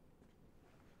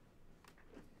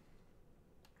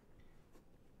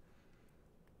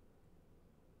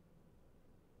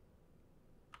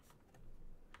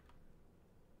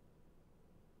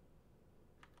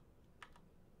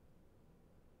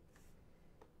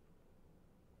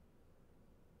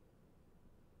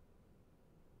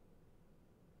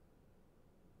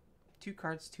 Two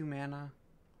cards, 2 mana.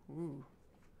 Ooh.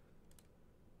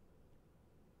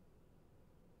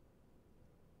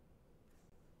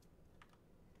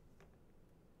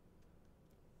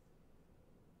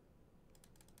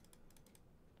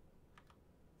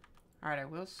 Alright, I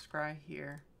will scry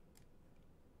here.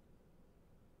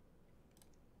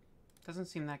 Doesn't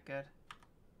seem that good.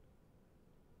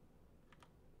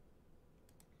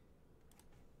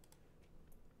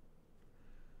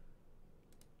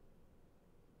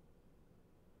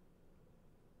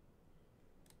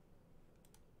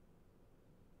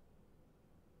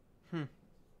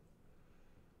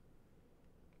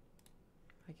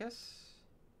 I guess...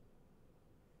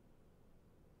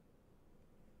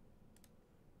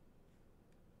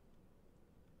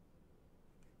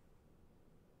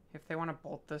 if they want to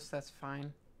bolt this, that's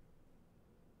fine.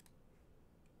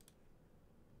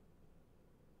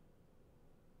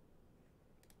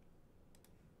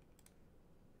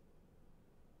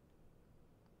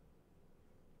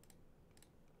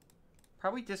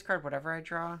 Probably discard whatever I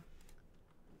draw.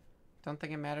 Don't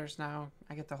think it matters now.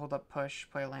 I get to hold up push,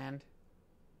 play land.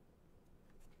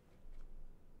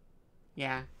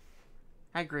 Yeah,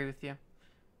 I agree with you.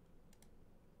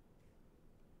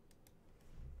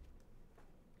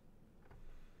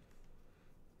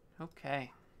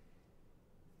 Okay.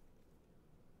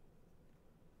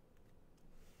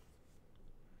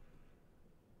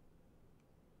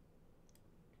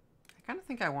 kind of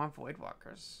think I want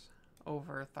Voidwalkers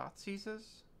over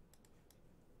Thoughtseizes.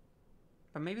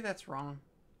 But maybe that's wrong.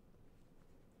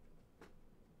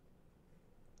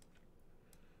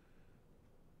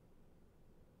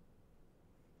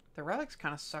 The relics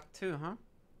kind of suck too, huh?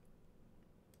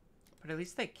 But at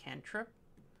least they cantrip.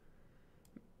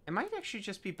 It might actually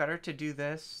just be better to do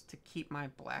this to keep my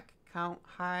black count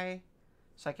high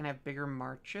so I can have bigger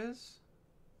marches.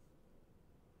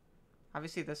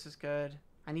 Obviously this is good.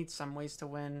 I need some ways to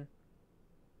win.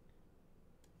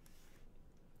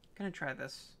 I'm gonna try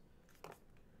this.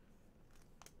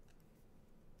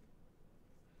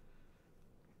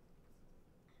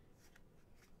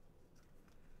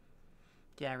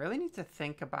 Yeah, I really need to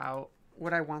think about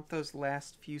what I want those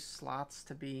last few slots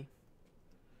to be.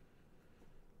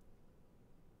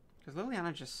 Because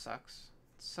Liliana just sucks.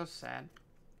 It's so sad.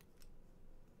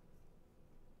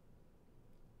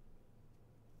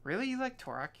 Really? You like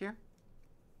Torok here?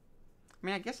 I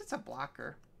mean, I guess it's a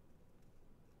blocker.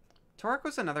 Torok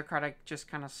was another card I just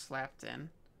kind of slapped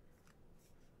in.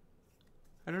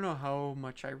 I don't know how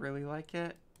much I really like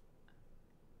it.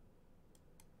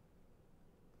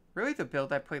 Really, the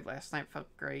build I played last night felt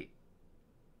great.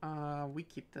 We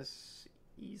keep this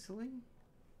easily.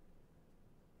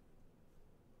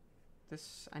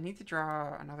 This, I need to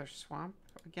draw another swamp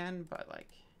again, but like,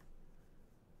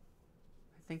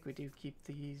 I think we do keep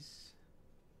these.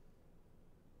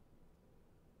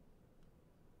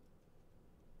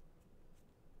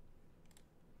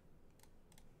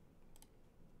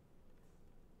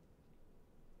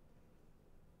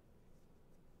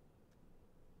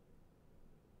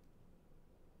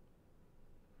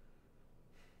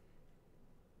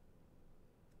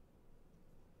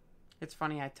 It's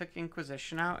funny, I took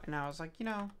Inquisition out and I was like, you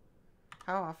know,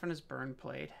 how often is Burn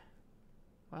played?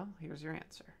 Well, here's your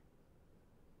answer.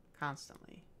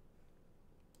 Constantly.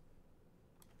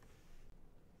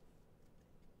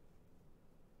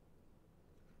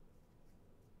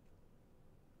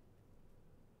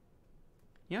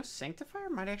 You know, Sanctifier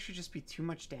might actually just be too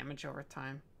much damage over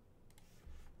time.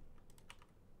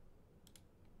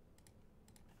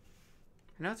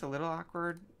 I know it's a little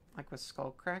awkward, like with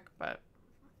Skullcrack, but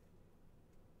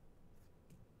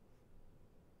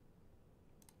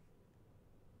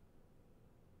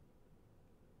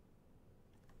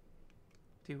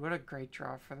dude, what a great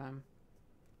draw for them.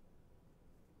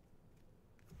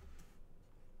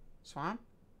 Swamp?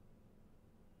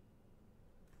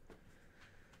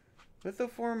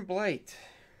 Lithoform Blight.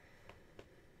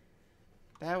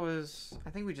 That was...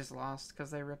 I think we just lost because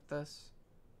they ripped this.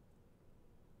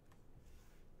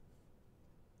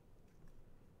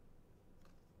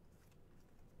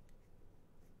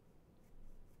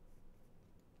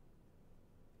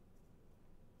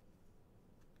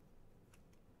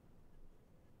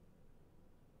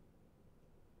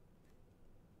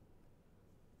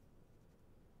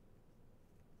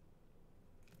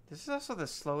 This is also the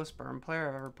slowest burn player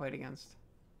I've ever played against.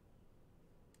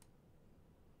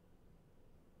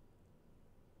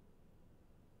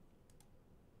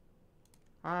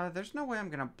 There's no way I'm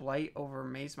gonna Blight over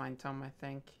Maze Mind Tome, I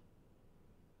think.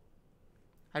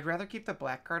 I'd rather keep the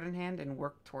black card in hand and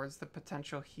work towards the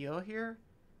potential heal here.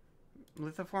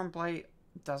 Lithoform Blight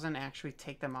doesn't actually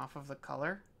take them off of the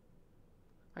color.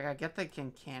 Like, I get they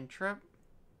can cantrip,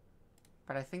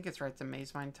 but I think it's right to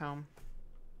Maze Mind Tome.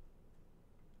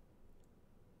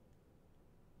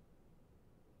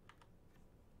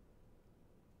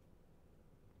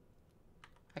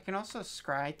 I can also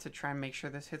scry to try and make sure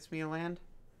this hits me a land.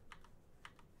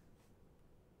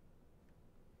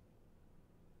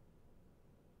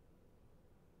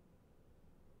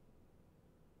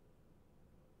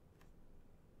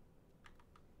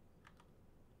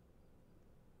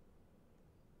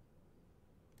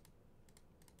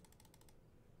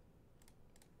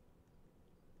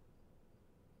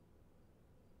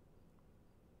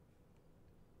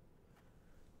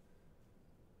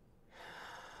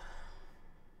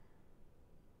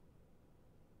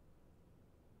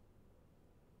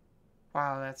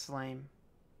 Wow, that's lame.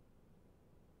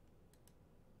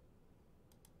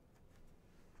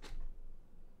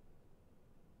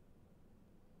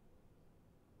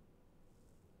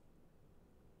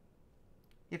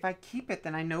 If I keep it,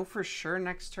 then I know for sure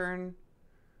next turn...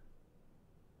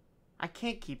 I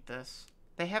can't keep this.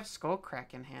 They have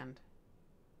Skullcrack in hand.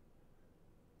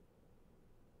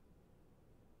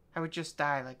 I would just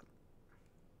die, like...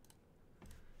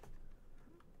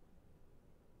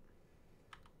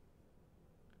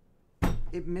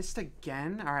 It missed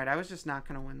again? Alright, I was just not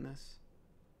going to win this.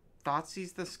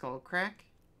 Thoughtseize the Skullcrack.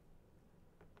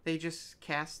 They just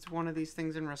cast one of these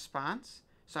things in response.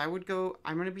 So I would go...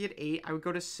 I'm going to be at 8. I would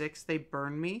go to 6. They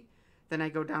burn me. then I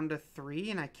go down to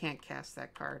 3 and I can't cast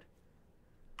that card.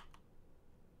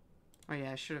 Oh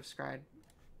yeah, I should have scryed.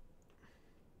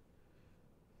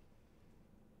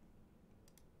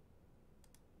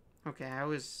 Okay, I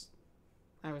was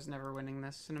never winning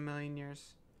this in a million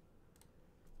years.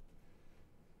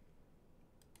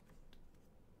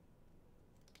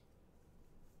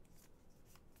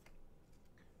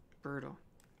 Brutal.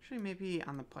 Actually, maybe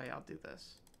on the play I'll do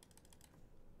this.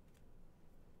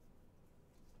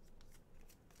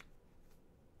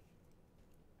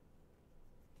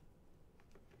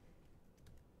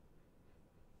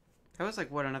 That was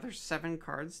like, what, another 7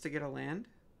 cards to get a land?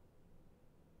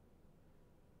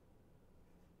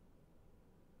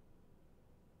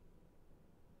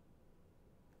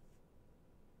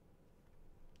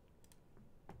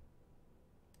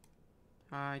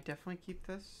 I definitely keep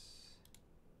this.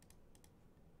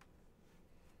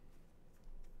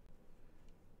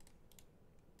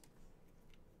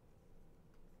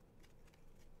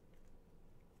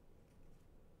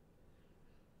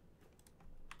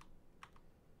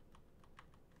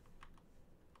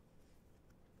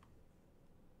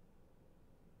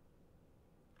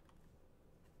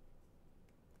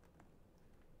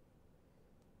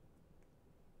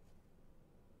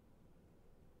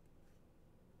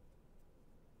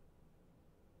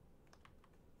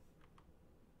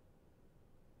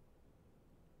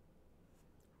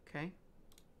 Okay.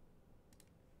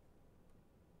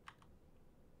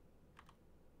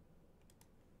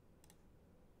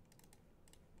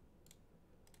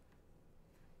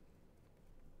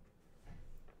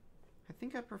 I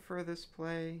think I prefer this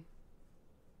play.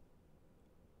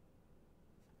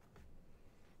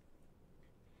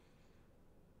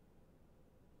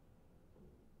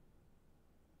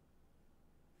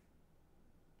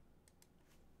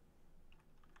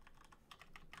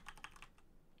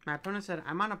 My opponent said,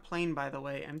 I'm on a plane, by the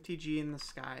way. MTG in the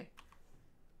sky.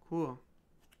 Cool.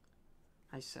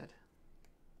 I said.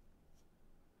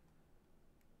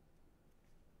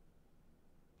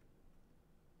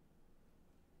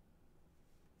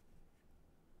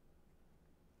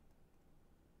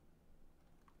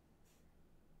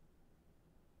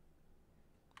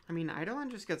 I mean, Eidolon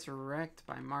just gets wrecked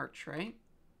by March, right?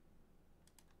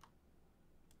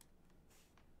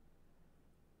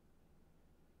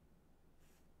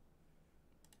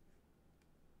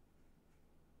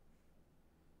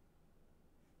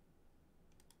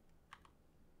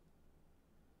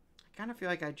 I kind of feel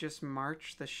like I just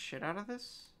marched the shit out of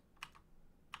this.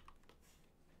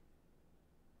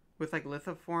 With like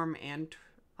Lithoform and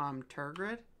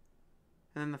Tergrid.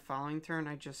 And then the following turn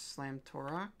I just slammed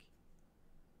Torok.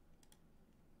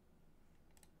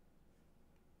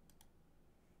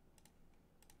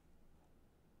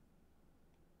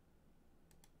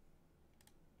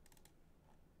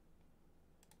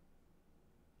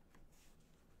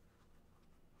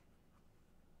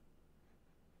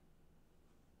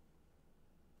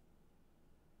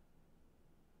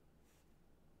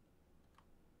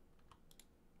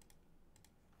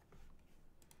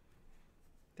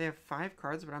 They have 5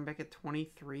 cards, but I'm back at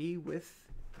 23 with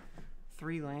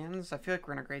 3 lands. I feel like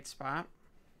we're in a great spot.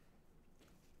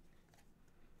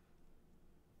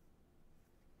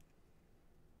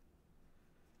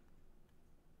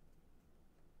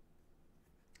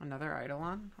 Another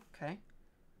Eidolon. Okay.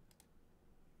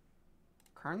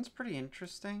 Karn's pretty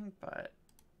interesting, but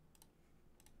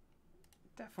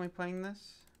definitely playing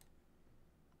this.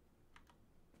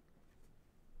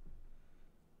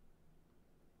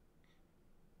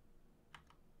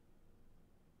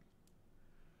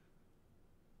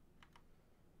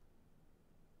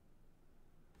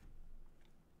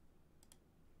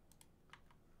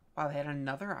 Wow, they had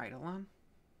another Eidolon.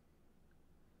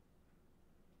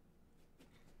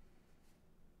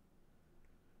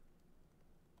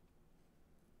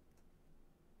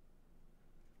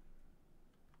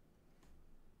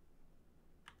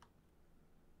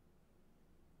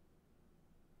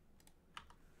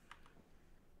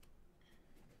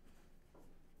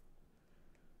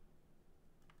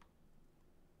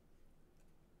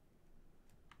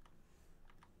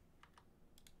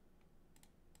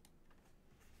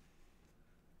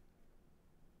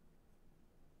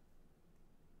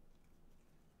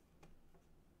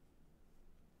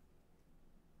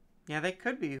 Yeah, they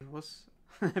could be.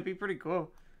 That'd be pretty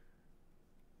cool.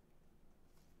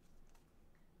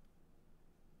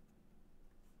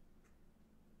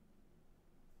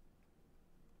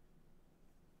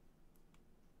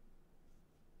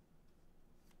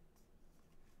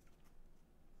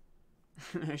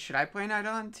 Should I play an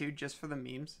Eidolon too, just for the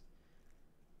memes?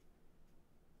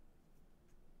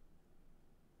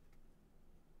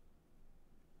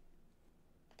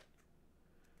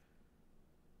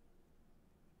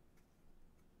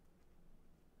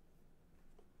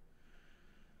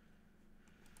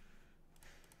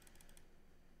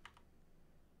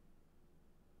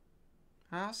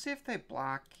 I'll see if they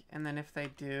block, and then if they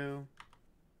do,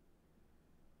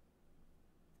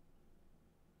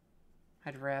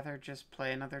 I'd rather just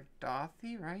play another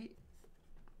Dothy, right?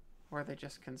 Or they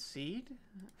just concede?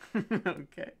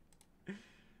 Okay.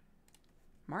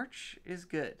 March is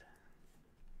good.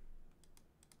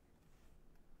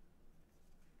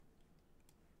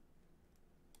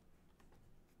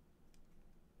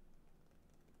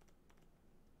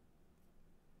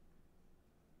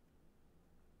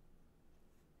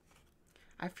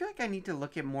 I feel like I need to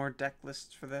look at more deck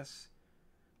lists for this.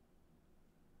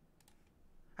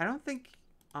 I don't think,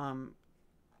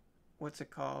 what's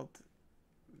it called?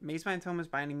 Maze Mind Tome is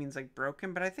by any means like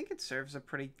broken, but I think it serves a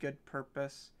pretty good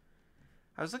purpose.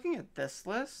 I was looking at this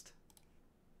list,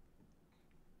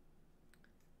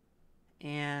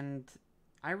 and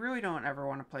I really don't ever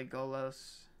want to play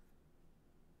Golos.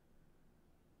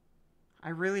 I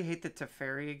really hate that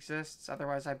Teferi exists,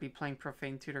 otherwise I'd be playing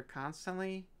Profane Tutor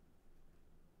constantly.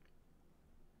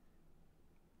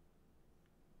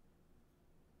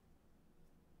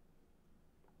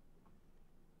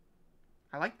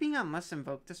 I like being on less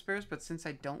Invoke Despairs, but since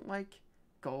I don't like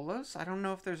Golos, I don't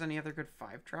know if there's any other good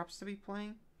 5-drops to be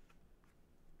playing.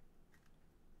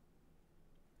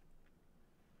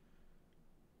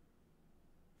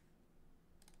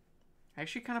 I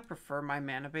actually kind of prefer my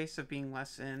mana base of being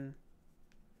less in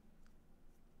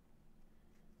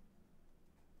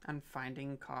on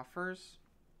finding coffers.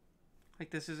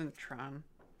 Like, this isn't Tron.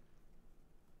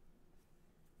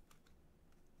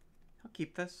 I'll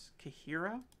keep this.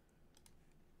 Kahira.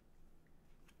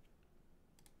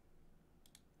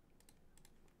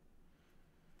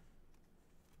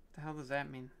 The hell does that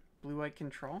mean? Blue-white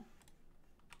control?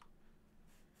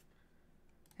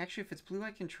 Actually, if it's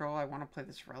blue-white control, I want to play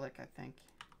this relic, I think.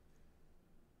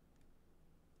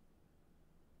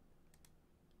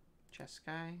 Chess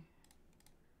guy.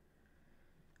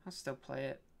 I'll still play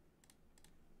it.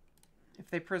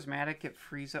 If they prismatic, it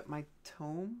frees up my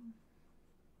tome.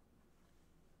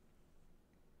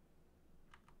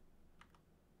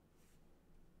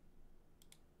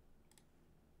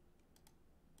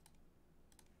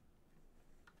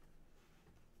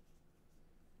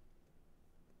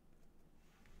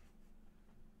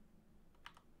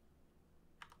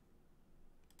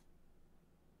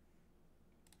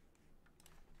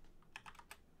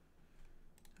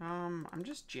 I'm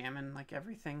just jamming like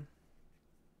everything.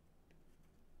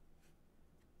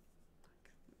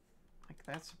 Like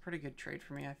that's a pretty good trade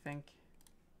for me, I think.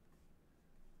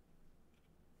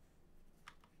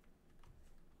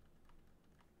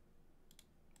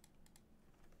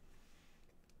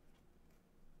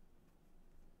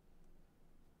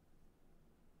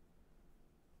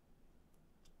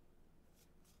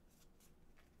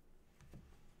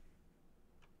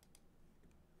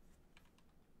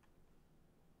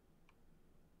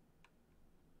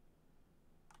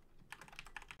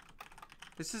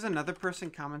 This is another person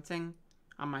commenting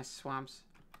on my swamps.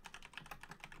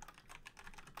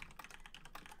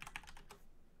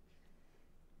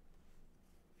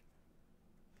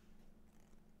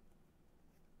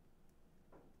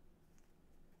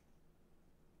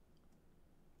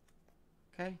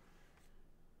 Okay.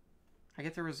 I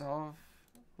get to resolve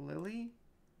Lily.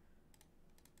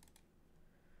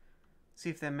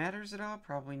 See if that matters at all.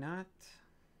 Probably not.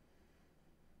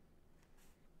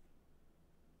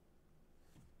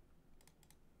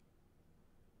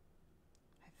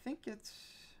 I think it's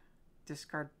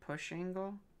discard push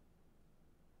angle.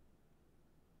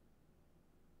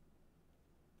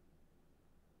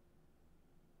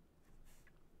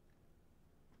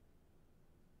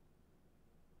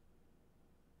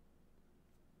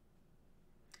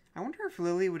 I wonder if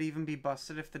Lily would even be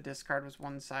busted if the discard was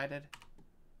one-sided.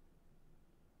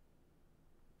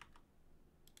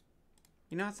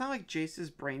 You know, it's not like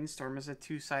Jace's Brainstorm is a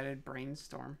two-sided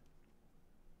brainstorm.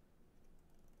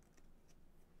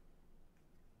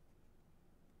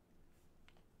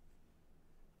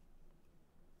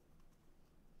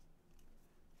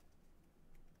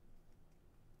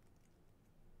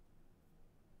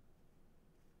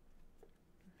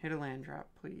 Hit a land drop,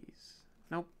 please.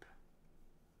 Nope.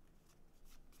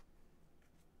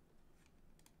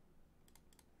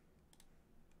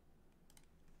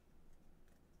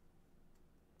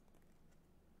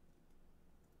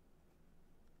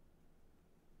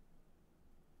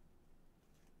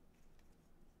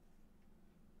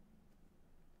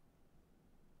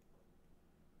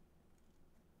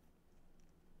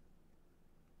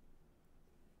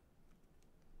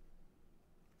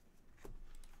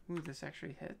 Ooh, this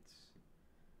actually hits.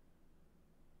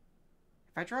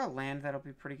 If I draw a land, that'll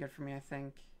be pretty good for me, I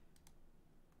think.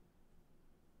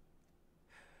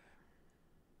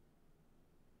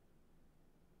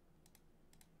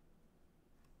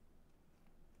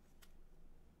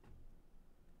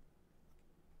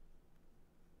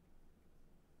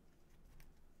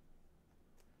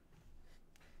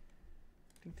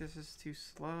 think this is too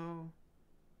slow.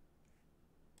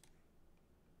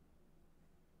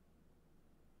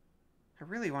 I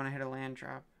really want to hit a land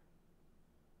drop.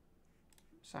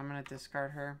 So I'm going to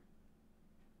discard her.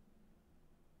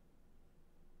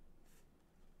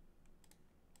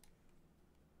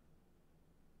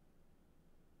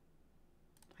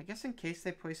 I guess in case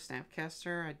they play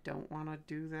Snapcaster, I don't want to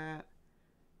do that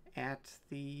at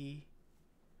the...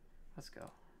 Let's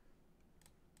go.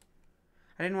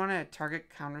 I didn't want to target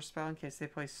Counterspell in case they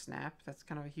play Snap. That's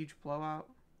kind of a huge blowout.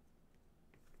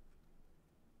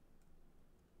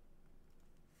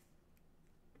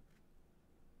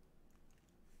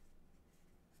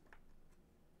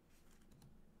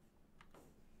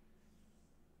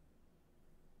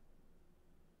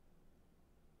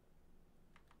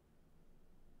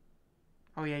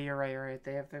 Oh yeah, you're right, you're right.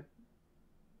 They have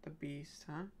the beast,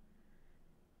 huh?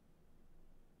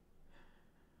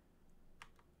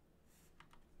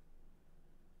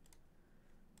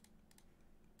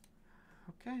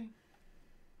 Okay.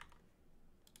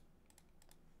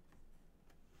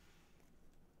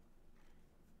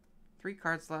 Three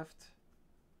cards left.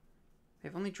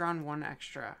 They've only drawn one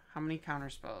extra. How many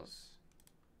counterspells?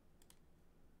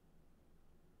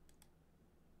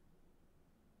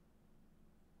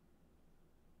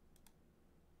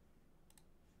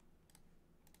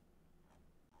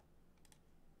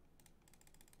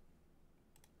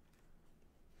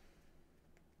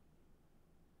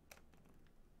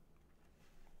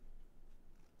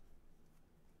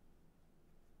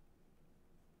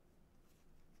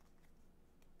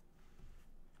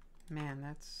 Man,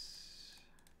 that's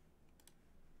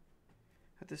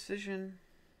a decision.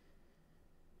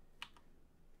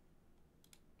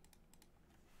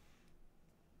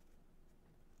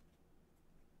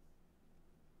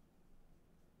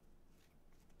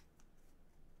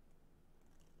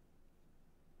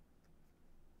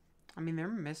 I mean, they're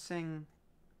missing...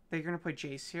 They're going to play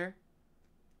Jace here.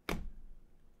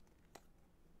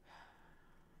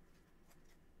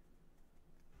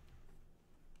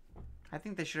 I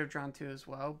think they should have drawn two as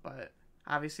well, but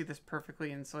obviously this perfectly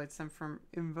insulates them from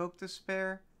Invoke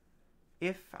Despair.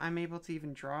 If I'm able to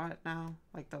even draw it now,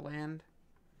 like the land.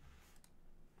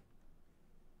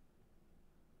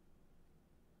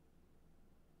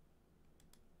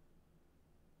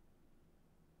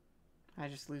 I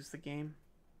just lose the game.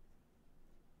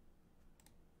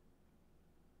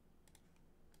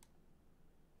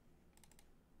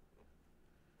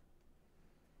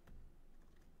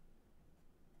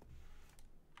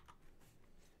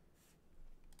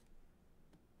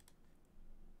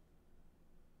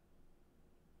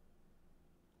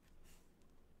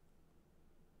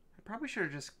 Probably should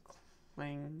have just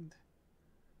clinged.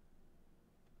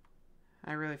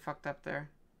 I really fucked up there.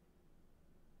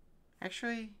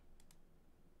 Actually,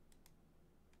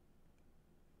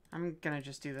 I'm gonna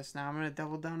just do this now. I'm gonna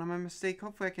double down on my mistake.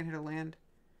 Hopefully I can hit a land.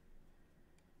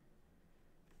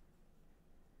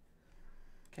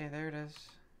 Okay, there it is.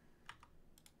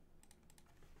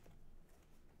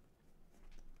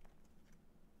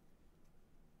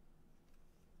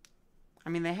 I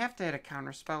mean, they have to hit a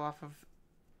counterspell off of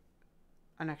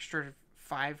an extra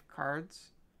 5 cards.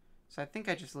 So I think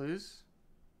I just lose.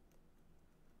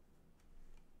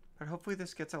 But hopefully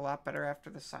this gets a lot better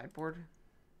after the sideboard.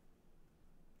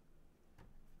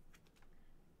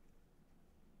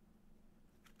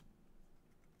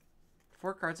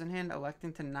 Four cards in hand,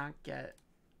 electing to not get.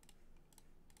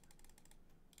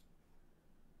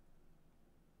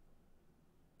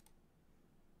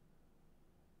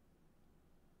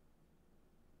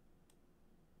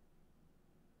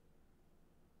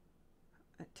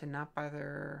 To not buy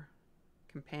their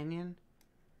companion.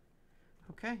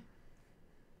 Okay.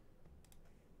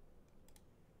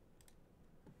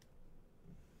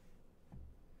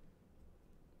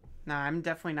 Nah, I'm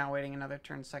definitely not waiting another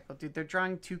turn cycle. Dude, they're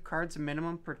drawing 2 cards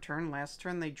minimum per turn. Last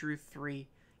turn they drew 3.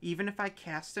 Even if I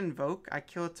cast Invoke, I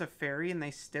kill it to Fairy and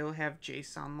they still have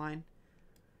Jace online.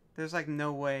 There's like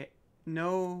no way.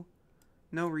 No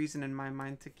reason in my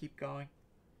mind to keep going.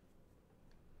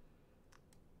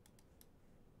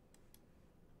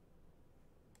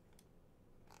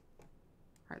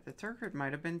 Alright, the Tergrid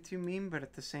might have been too mean, but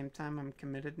at the same time, I'm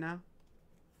committed now.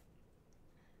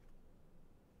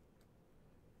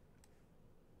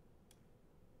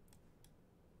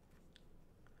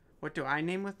 What do I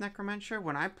name with Necromancer?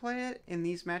 When I play it in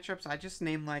these matchups, I just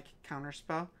name like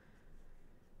Counterspell.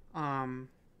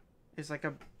 Is like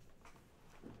a...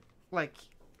 Like...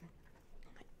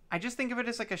 I just think of it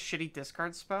as like a shitty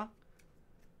discard spell.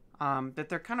 That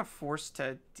they're kind of forced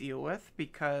to deal with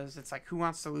because it's like, who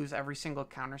wants to lose every single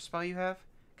counter spell you have?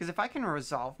 Because if I can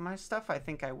resolve my stuff, I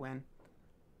think I win.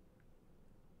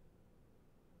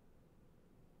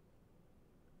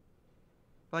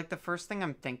 But like the first thing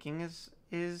I'm thinking is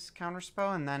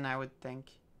counterspell, and then I would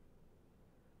think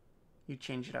you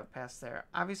change it up past there.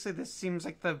 Obviously, this seems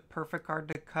like the perfect card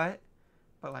to cut,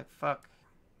 but like fuck,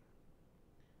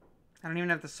 I don't even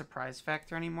have the surprise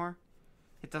factor anymore.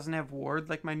 It doesn't have ward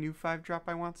like my new 5-drop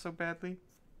I want so badly.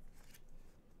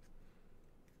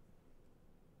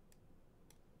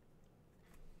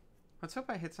 Let's hope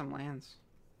I hit some lands.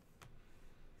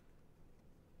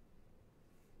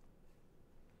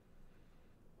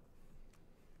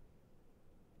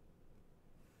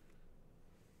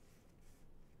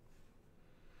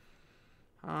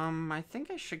 I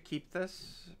think I should keep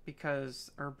this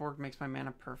because Urborg makes my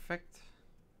mana perfect.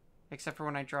 Except for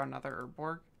when I draw another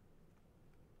Urborg.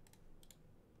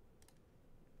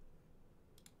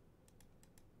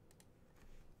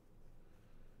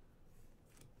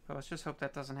 But let's just hope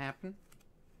that doesn't happen.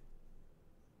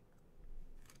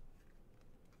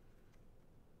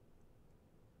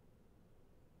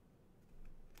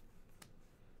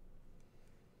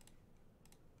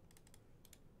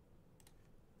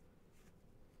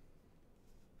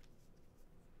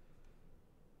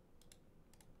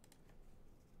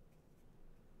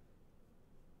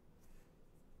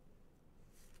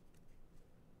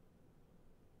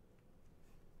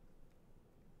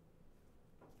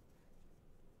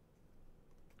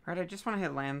 Alright, I just want to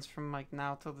hit lands from like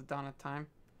now till the dawn of time.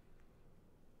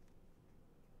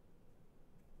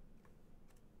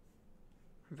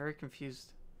 I'm very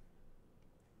confused.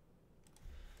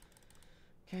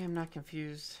 Okay, I'm not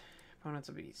confused. Opponent's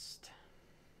a beast.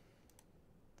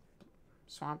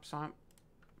 Swamp, swamp.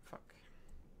 Fuck.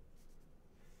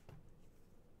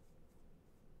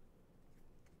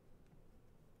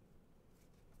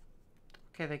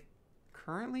 Okay, they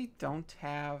currently don't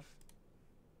have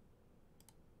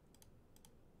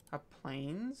a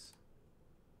plains.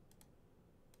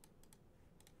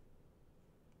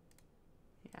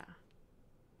 Yeah.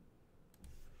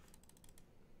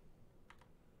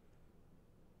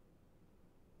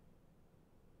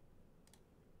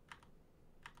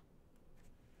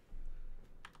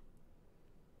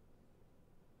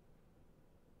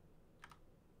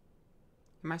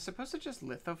 Am I supposed to just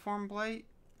Lithoform Blight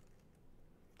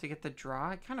to get the draw?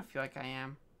 I kind of feel like I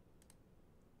am.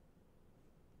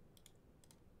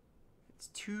 It's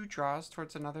 2 draws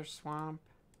towards another swamp.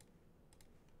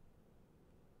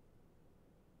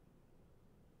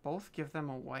 Both give them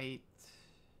a white.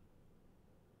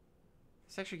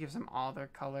 This actually gives them all their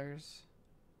colors.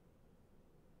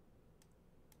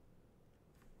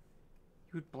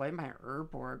 You would blame my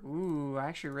Urborg. Ooh, I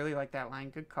actually really like that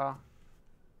line. Good call.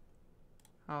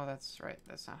 Oh, that's right.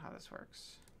 That's not how this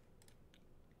works.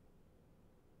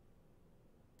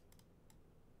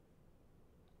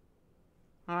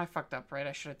 Oh, I fucked up, right?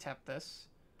 I should have tapped this.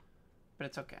 But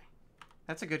it's okay.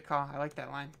 That's a good call. I like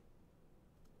that line.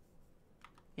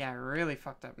 Yeah, I really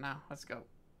fucked up now. Let's go.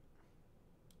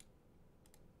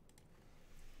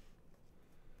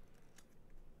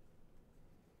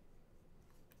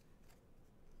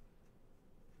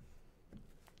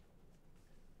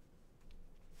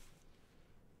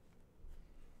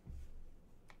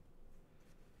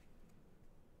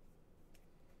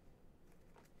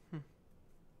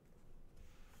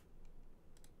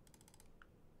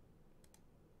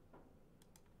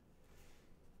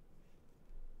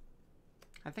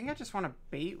 I think I just want to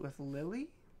bait with Lily.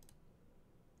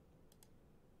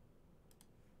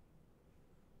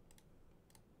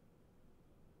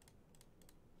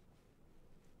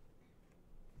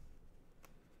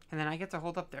 And then I get to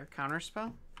hold up their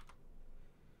counterspell.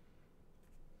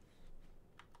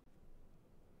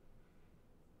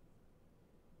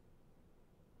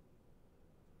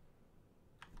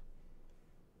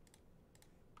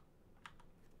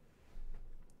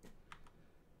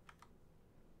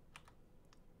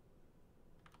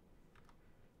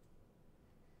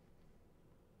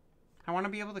 I want to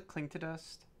be able to cling to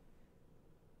dust.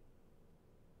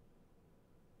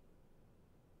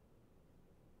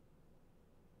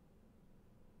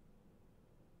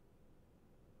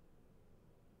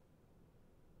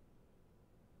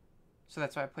 So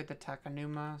that's why I played the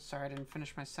Takanuma. Sorry, I didn't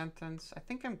finish my sentence. I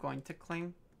think I'm going to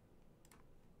cling.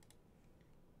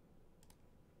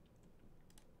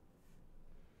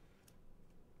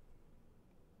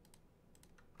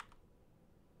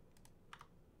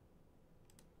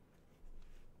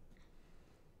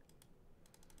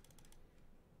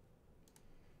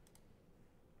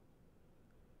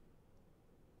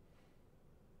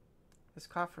 This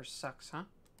coffer sucks, huh?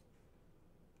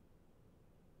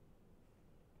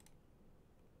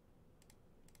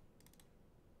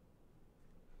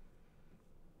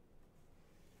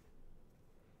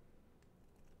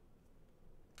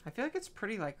 I feel like it's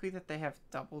pretty likely that they have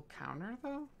double counter,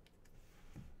 though.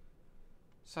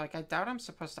 So, like, I doubt I'm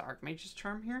supposed to Archmage's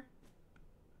Charm here.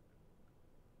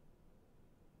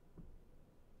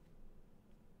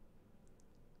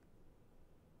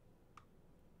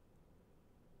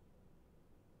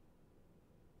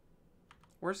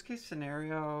 Worst case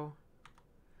scenario,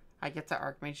 I get to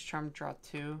Archmage Charm, draw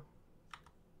 2.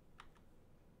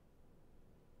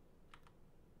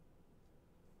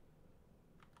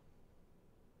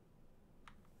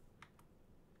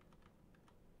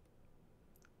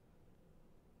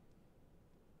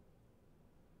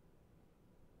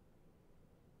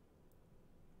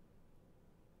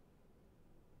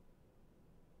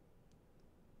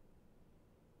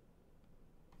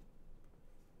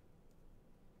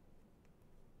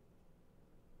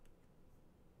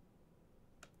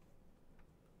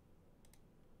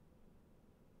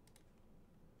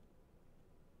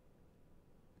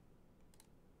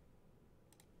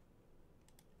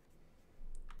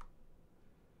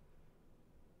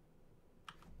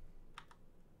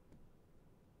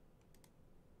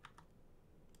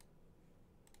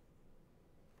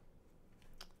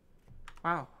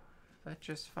 Wow, that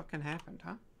just fucking happened,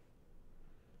 huh?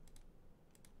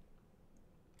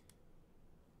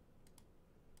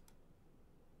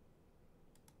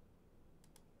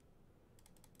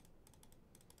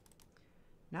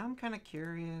 Now I'm kind of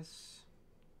curious.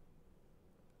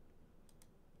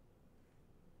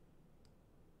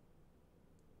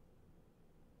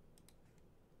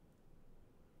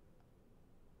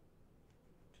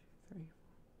 Three.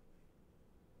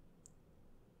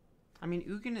 I mean,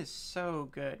 Ugin is so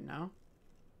good, no?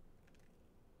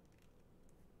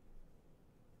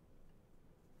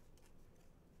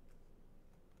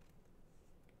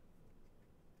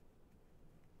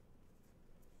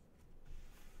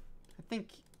 I think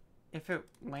if it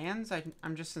lands,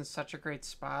 I'm just in such a great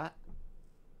spot.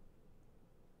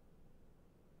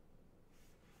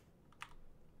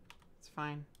 It's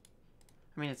fine.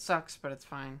 I mean, it sucks, but it's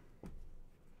fine.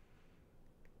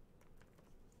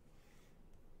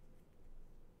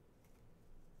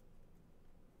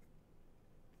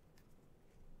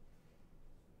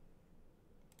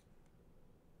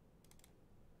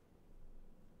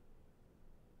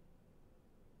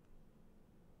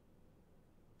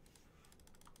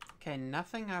 Okay,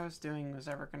 nothing I was doing was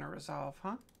ever going to resolve,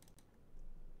 huh?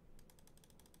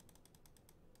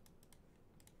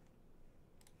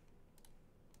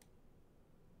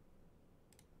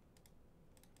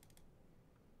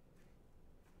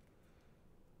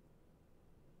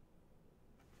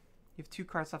 You have 2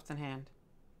 cards left in hand.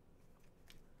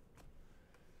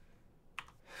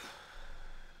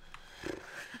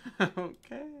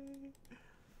 Okay.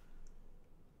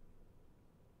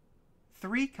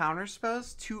 3 counter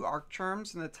spells, 2 arc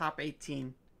charms in the top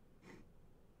 18.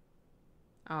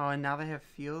 Oh, and now they have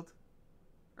field?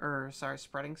 Or, sorry,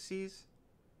 spreading seas?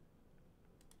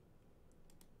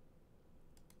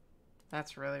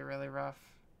 That's really, really rough.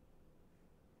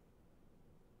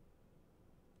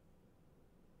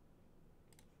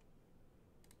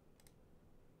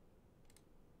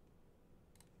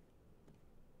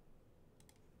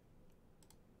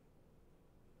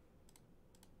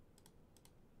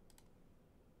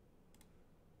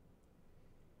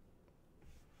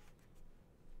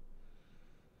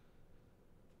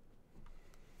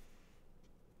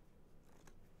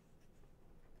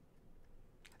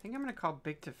 I think I'm going to call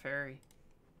Big Teferi.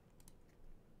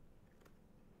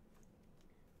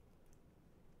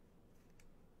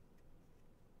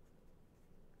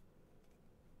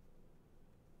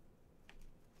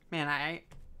 Man,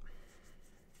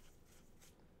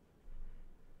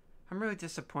 I'm really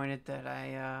disappointed that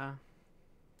they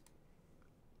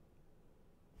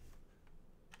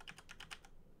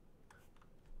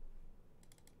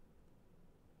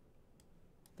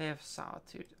have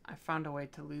Solitude. I found a way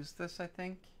to lose this, I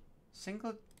think.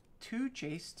 Single 2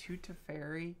 Jace, 2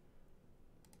 Teferi.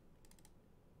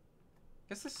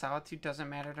 Guess the Solitude doesn't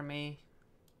matter to me.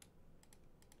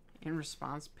 In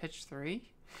response, pitch 3.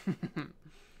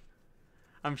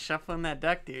 I'm shuffling that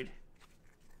deck, dude.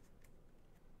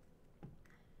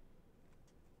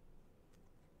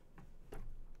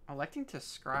 Electing to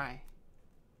scry.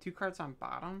 2 cards on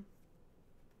bottom.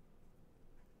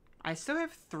 I still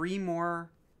have 3 more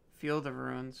Field of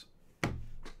Ruins.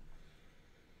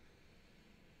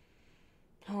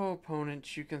 Oh,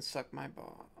 opponent, you can suck my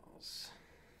balls.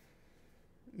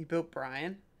 You built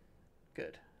Brian?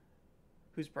 Good.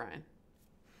 Who's Brian?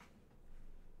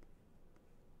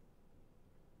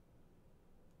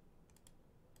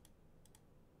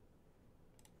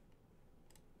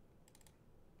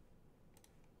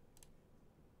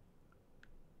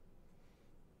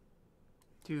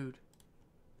 Dude.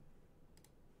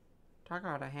 Talk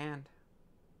about a hand.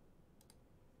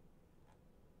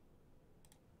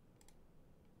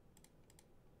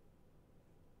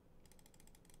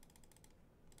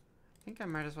 I think I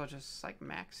might as well just, like,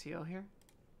 max heal here.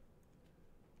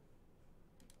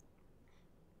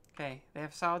 Okay, they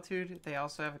have Solitude. They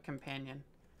also have a companion.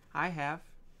 I have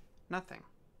nothing.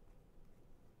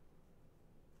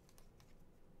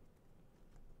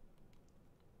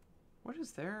 What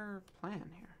is their plan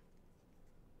here?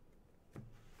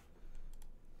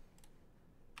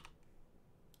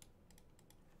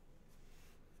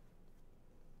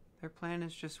 Their plan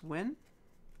is just win?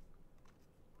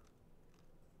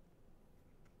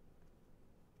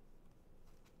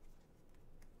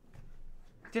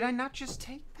 Did I not just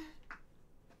take that?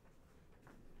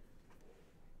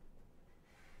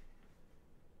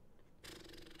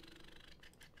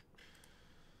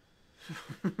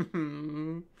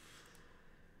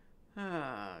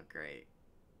 Oh, great.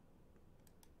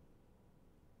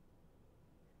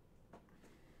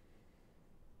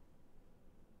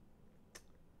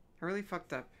 I really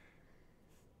fucked up.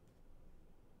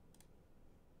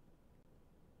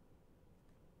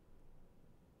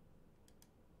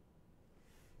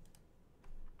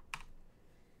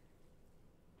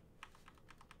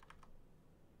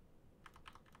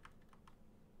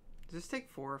 Does this take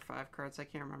 4 or 5 cards? I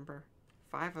can't remember.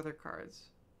 5 other cards.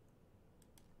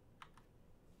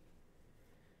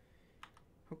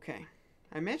 Okay.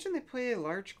 I imagine they play a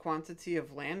large quantity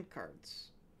of land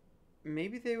cards.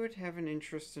 Maybe they would have an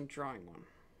interest in drawing one.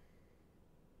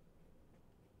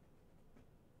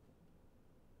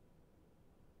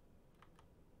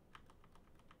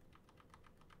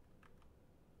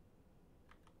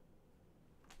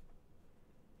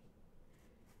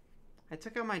 I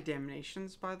took out my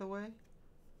Damnations, by the way.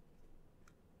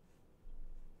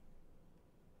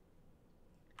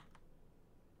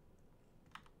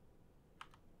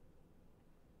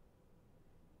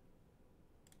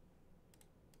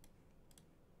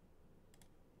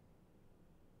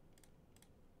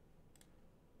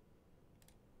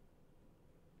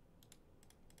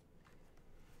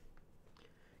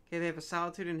 Okay, they have a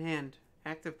Solitude in hand.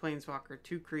 Active Planeswalker,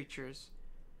 2 creatures.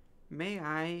 May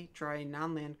I draw a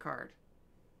non-land card?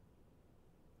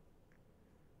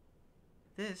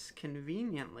 This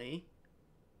conveniently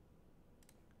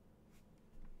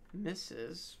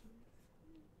misses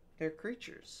their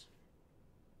creatures.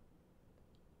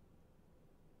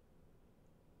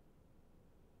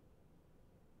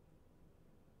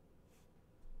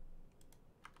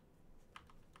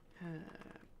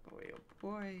 Boy, oh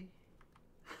boy.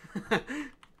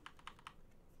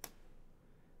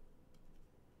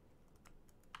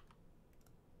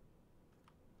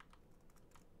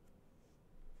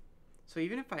 So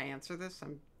even if I answer this,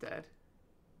 I'm dead.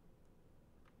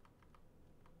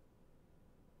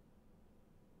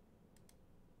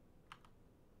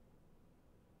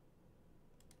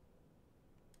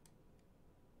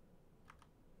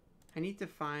 I need to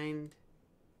find...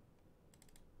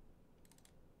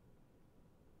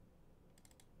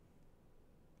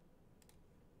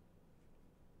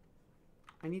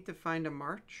 I need to find a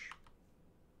march.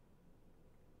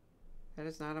 That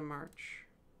is not a march.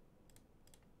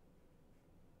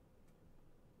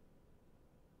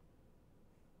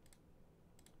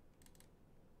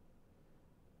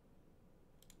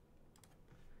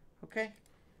 Okay.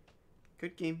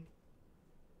 Good game.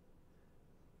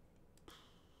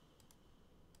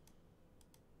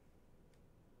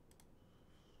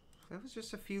 That was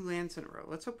just a few lands in a row.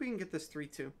 Let's hope we can get this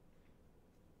 3-2.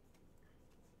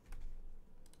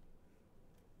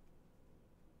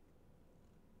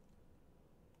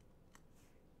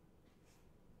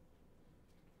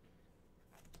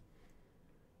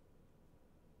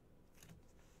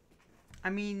 I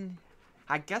mean,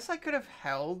 I guess I could have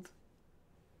held...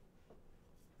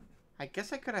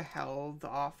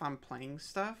 off on playing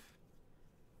stuff.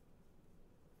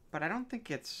 But I don't think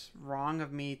it's wrong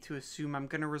of me to assume I'm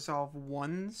going to resolve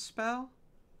one spell.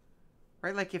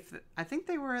 Right? Like if... I think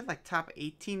they were at like top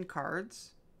 18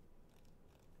 cards.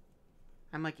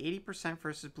 I'm like 80%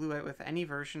 versus blue-white with any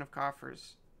version of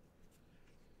Coffers.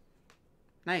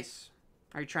 Nice.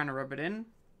 Are you trying to rub it in?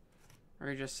 Or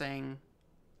are you just saying...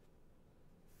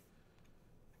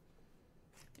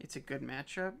 it's a good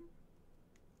matchup?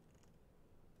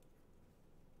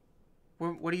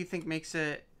 What do you think makes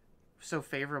it so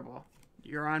favorable?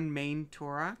 You're on main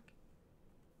Turok?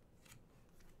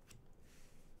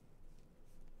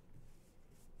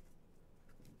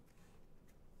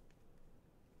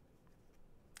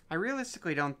 I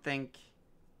realistically don't think...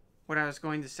 what I was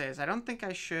going to say is I don't think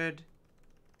I should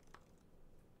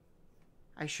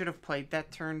I should have played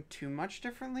that turn too much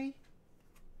differently.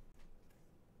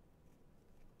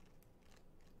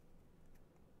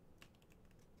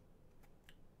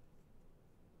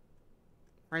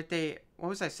 Right, what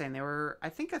was I saying? They were, I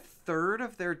think a third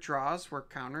of their draws were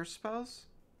counter spells.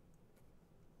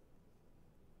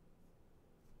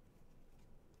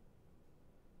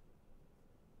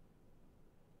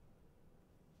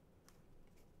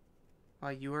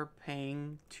 While you are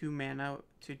paying 2 mana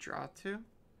to draw 2?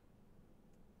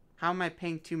 How am I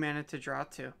paying 2 mana to draw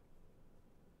 2?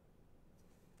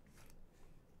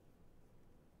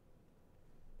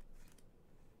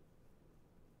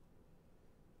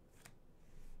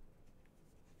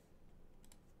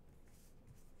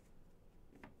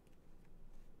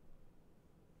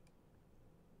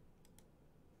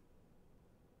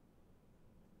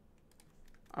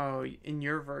 Oh, in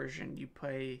your version, you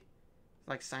play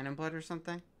like Sign and Blood or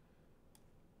something?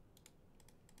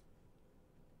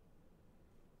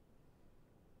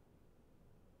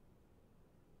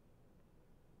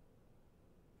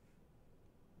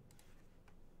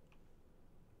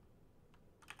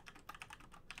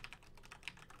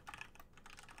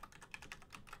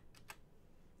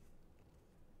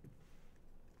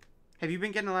 Have you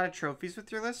been getting a lot of trophies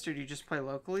with your list, or do you just play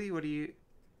locally? What do you...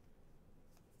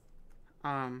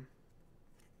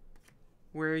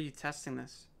 Where are you testing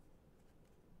this?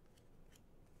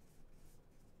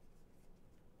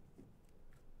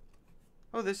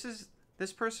 Oh,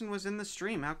 this person was in the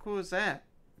stream. How cool is that?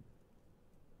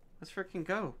 Let's freaking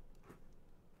go.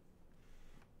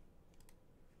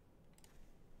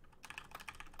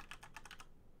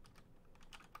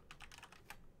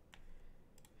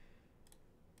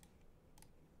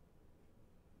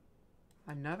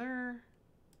 Another...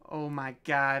 Oh my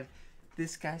god.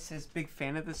 This guy says big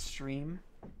fan of the stream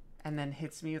and then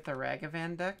hits me with a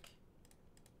Ragavan deck.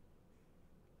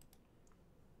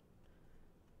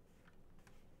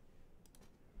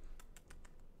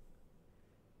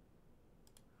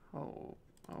 Oh,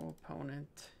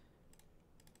 opponent.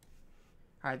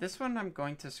 Alright, this one I'm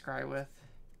going to scry with.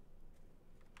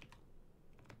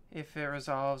 If it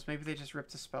resolves, maybe they just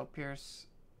ripped a Spell Pierce.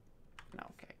 No,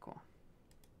 okay, cool.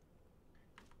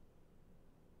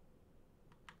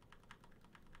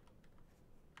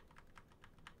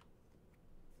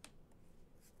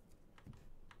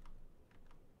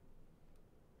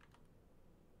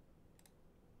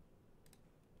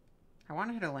 I want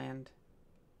to hit a land.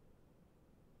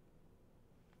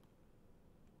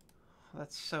 Oh,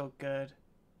 that's so good.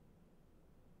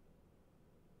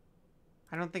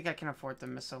 I don't think I can afford to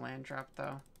miss a land drop,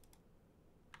 though.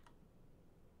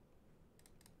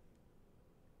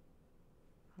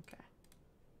 Okay.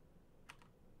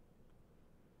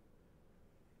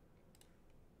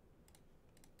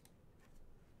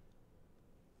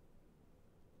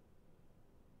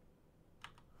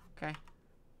 Okay.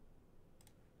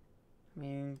 I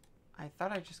mean, I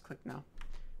thought I just clicked no.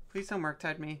 Please don't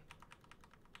Murktide me.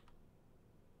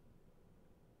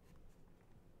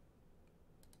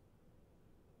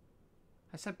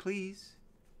 I said please.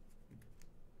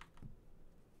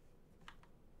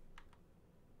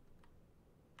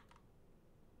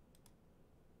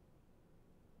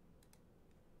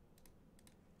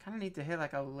 Kind of need to hit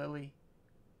like a Lily.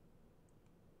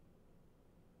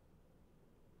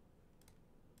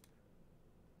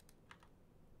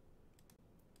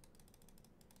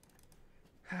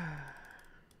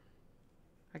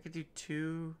 I could do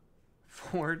 2,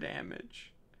 4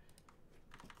 damage.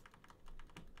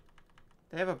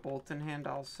 They have a bolt in hand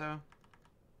also.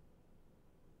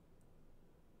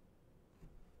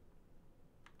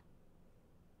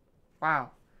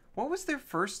 Wow. What was their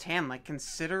first hand? Like,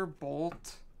 consider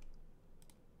bolt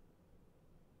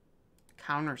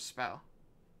counterspell.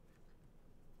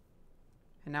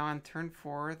 And now on turn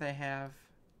 4, they have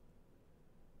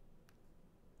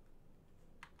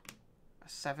a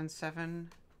 7/7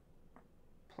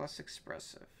 plus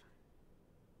expressive.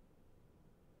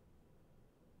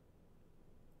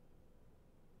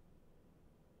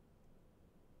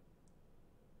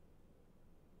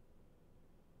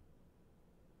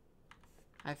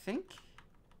 I think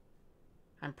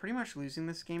I'm pretty much losing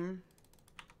this game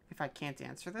if I can't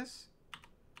answer this.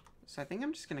 So I think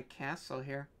I'm just going to castle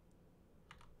here.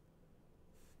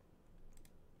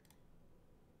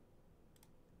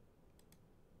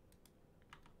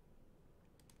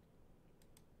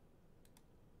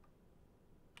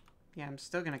 Yeah, I'm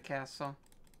still going to castle.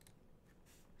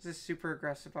 This is super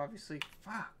aggressive, obviously.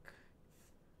 Fuck.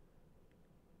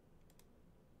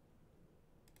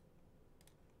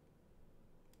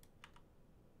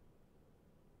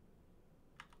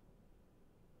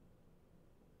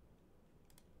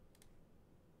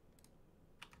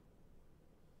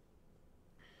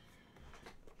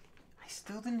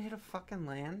 still didn't hit a fucking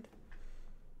land?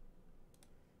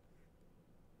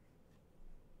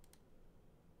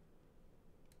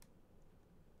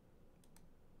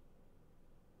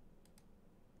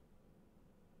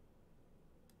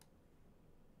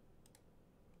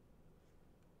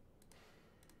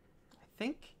 I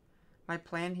think my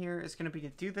plan here is going to be to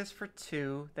do this for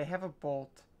 2. They have a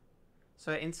bolt,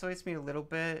 so it insulates me a little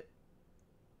bit.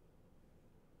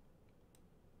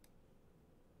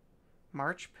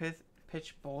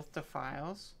 Pitch both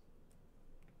defiles.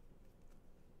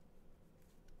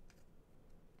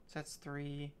 So that's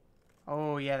 3.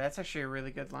 Oh yeah, that's actually a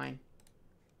really good line.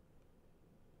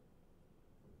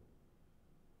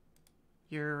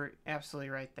 You're absolutely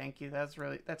right. Thank you. That's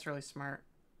really smart.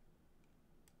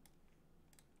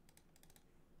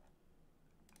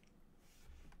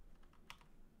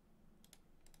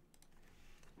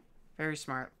 Very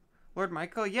smart. Lord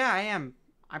Michael, yeah, I am.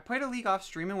 I played a league off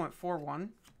stream and went 4-1.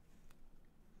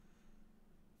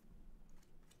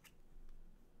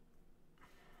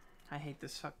 I hate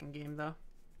this fucking game, though.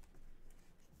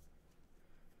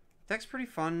 Deck's pretty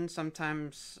fun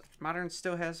sometimes. Modern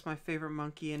still has my favorite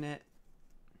monkey in it.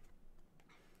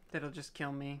 That'll just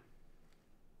kill me.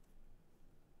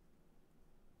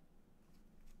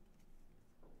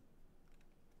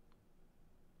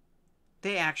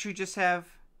 They actually just have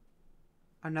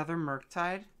another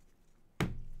Murktide?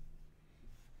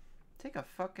 Take a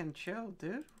fucking chill,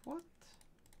 dude. What?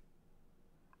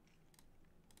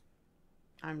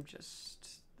 I'm just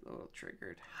a little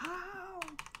triggered. How?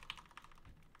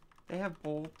 They have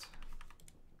Bolt.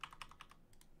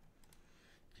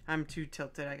 I'm too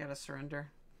tilted. I gotta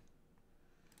surrender.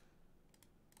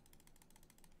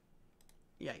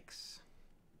 Yikes.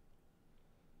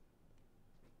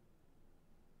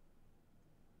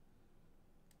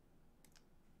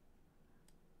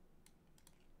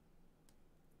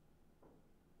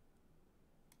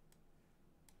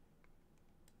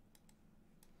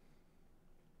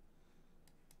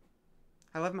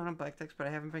 I love mono black decks, but I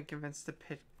haven't been convinced to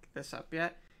pick this up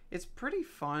yet. It's pretty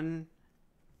fun.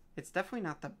 It's definitely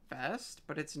not the best,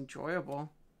 but it's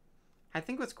enjoyable. I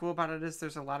think what's cool about it is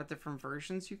there's a lot of different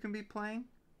versions you can be playing.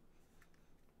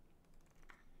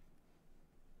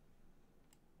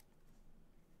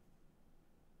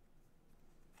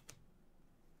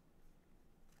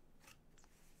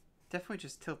 Definitely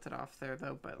just tilted off there,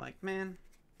 though, but, like, man.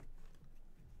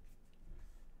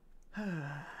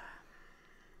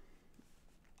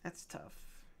 That's tough.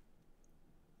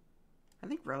 I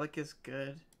think Relic is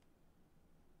good.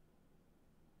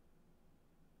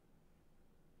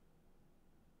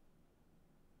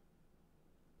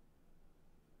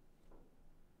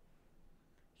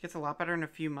 Gets a lot better in a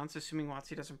few months, assuming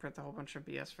WotC doesn't print a whole bunch of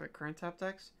BS for the current top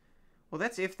decks. Well,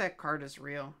 that's if that card is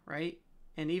real, right?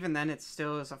 And even then, it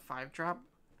still is a 5-drop.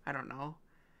 I don't know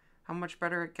how much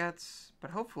better it gets, but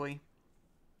hopefully.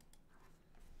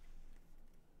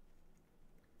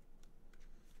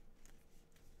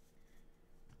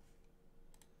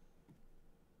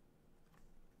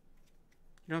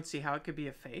 You don't see how it could be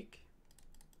a fake?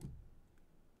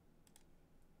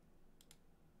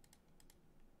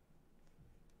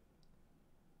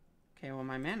 Okay, well,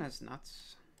 my mana's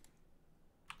nuts.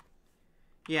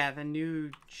 Yeah, the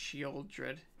new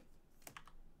Shieldred.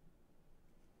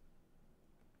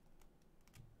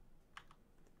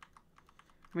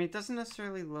 I mean, it doesn't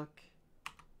necessarily look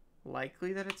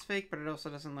likely that it's fake, but it also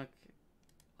doesn't look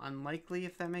unlikely,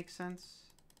 if that makes sense.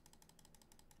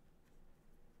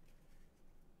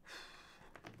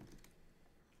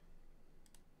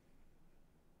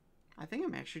 I think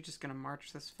I'm actually just gonna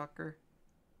march this fucker.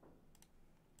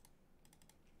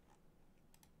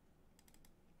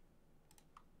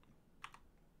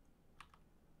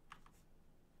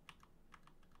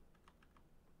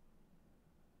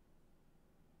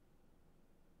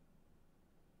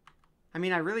 I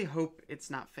mean, I really hope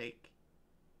it's not fake.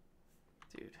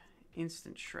 Dude,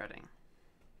 instant shredding.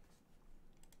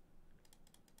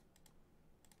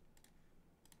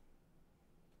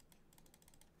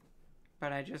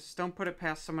 But I just don't put it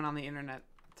past someone on the internet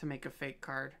to make a fake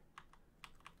card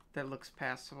that looks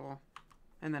passable.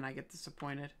 And then I get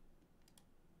disappointed.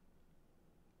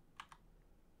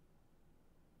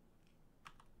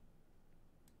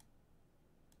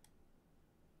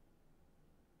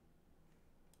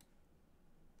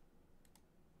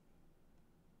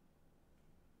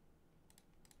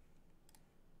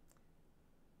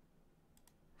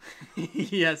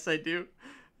 Yes, I do.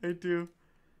 I do.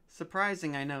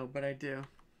 Surprising, I know, but I do.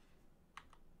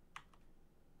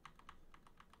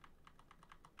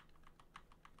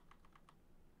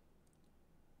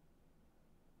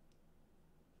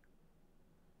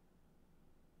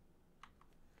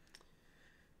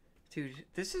 Dude,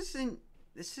 this isn't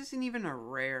even a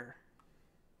rare.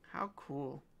 How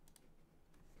cool.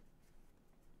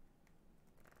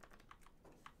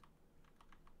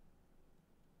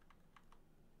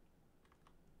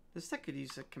 This deck could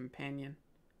use a companion.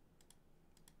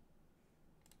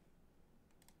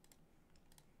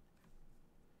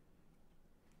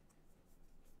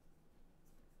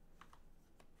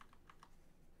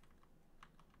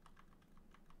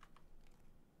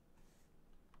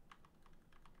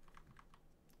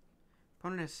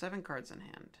 Opponent has 7 cards in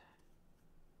hand.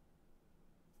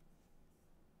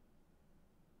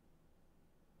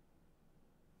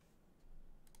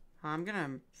 I'm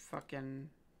gonna fucking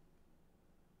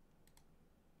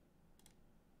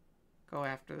go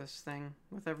after this thing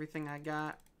with everything I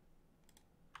got.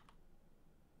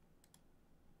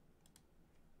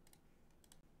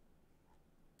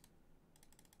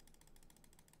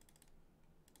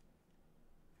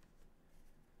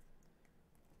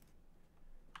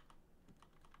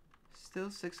 Still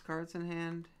 6 cards in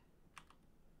hand.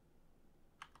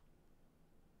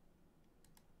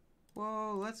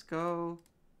 Whoa, let's go.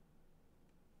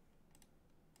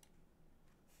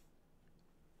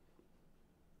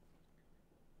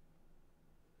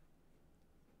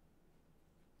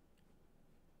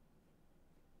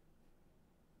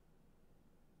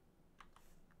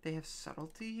 They have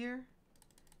subtlety here?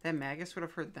 That Magus would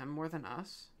have hurt them more than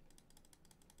us?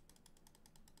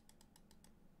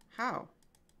 How?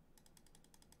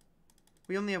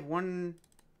 We only have one...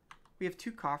 We have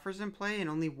 2 coffers in play and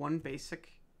only 1 basic.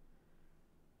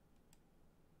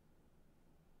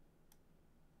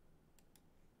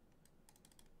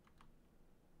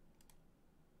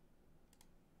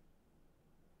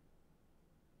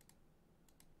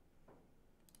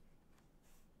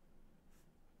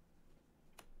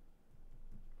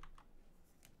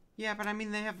 Yeah, but I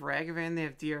mean, they have Ragavan, they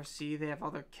have DRC, they have all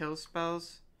their kill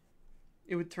spells.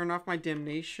 It would turn off my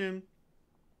Damnation.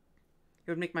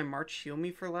 It would make my March heal me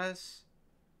for less.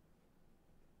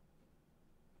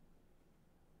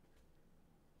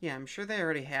 Yeah, I'm sure they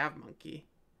already have Monkey.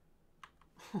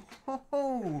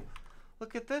 Oh,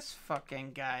 look at this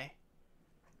fucking guy.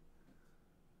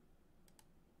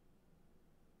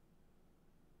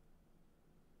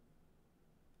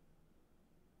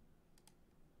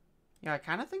 Yeah, I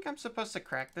kind of think I'm supposed to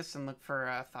crack this and look for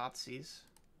Thoughtseize.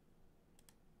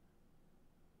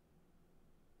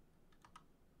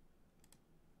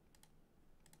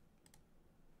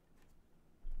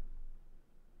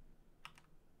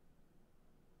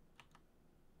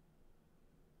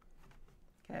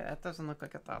 Okay, that doesn't look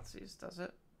like a Thoughtseize, does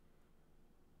it?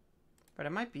 But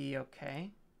it might be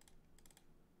okay.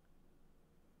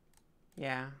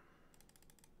 Yeah.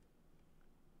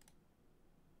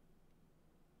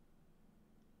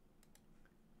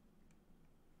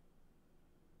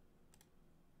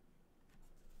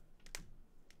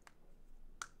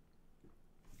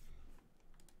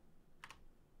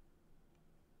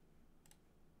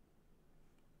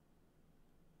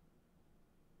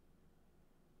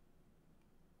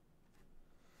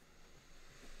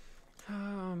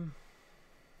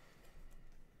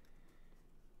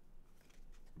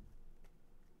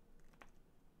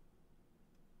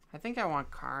 I think I want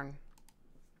Karn.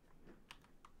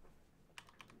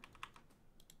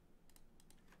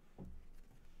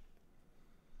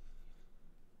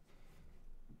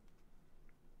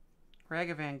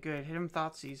 Ragavan, good. Hit him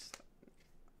Thoughtseize.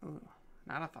 Ooh,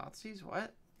 not a Thoughtseize?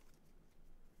 What?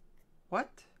 What?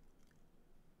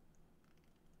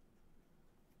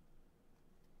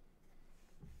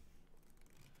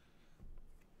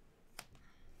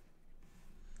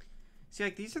 See,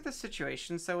 like, these are the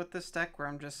situations, though, with this deck where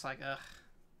I'm just like, ugh.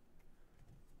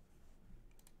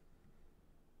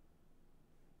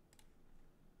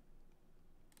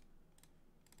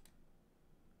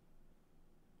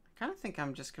 I kind of think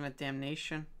I'm just gonna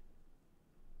Damnation.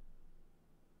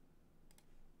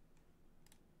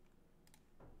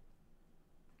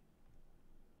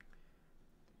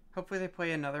 Hopefully they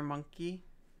play another Monkey.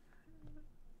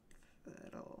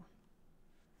 That'll...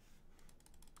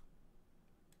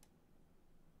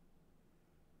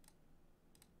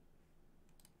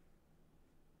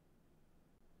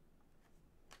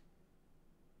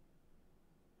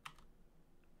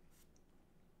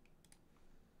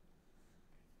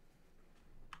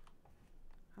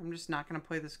 I'm just not going to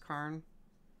play this Karn.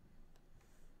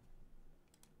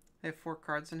 They have 4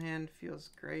 cards in hand. Feels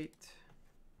great.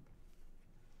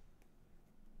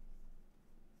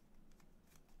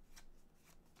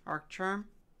 Arc Charm.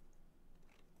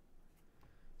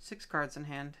 6 cards in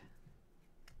hand.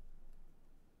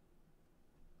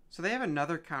 So they have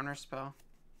another counter spell.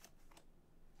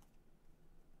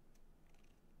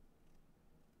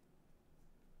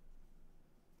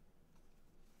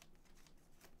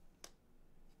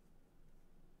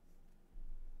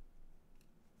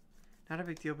 Not a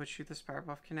big deal, but shoot the Spiral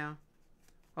Buff Canal.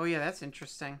 Oh yeah, that's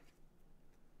interesting.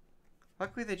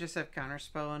 Luckily they just have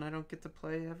Counterspell and I don't get to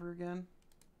play ever again.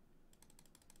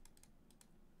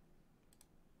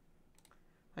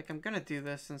 Like, I'm gonna do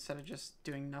this instead of just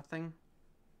doing nothing.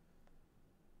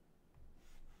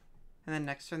 And then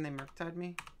next turn they Murktide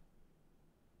me.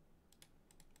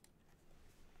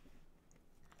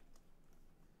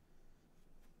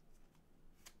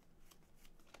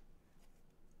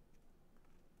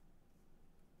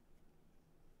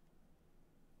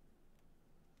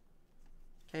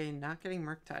 Okay, not getting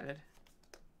Murktided.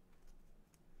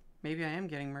 Maybe I am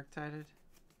getting Murktided.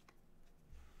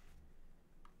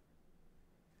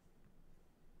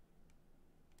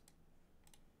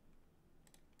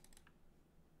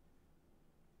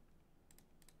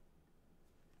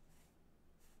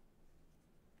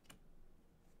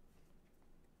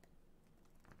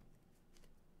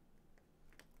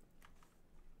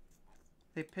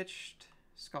 They pitched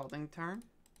Scalding Tarn.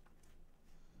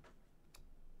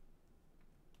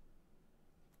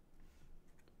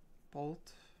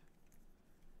 Bolt.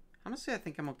 Honestly, I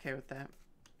think I'm okay with that.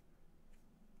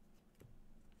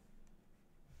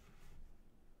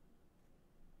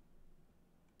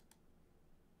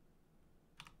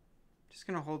 Just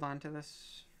gonna hold on to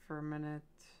this for a minute.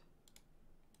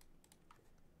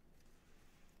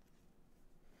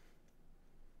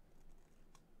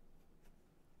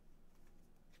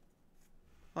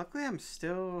 Luckily, I'm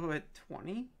still at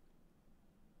 20.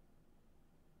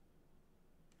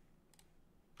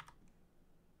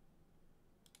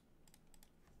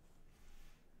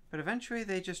 But eventually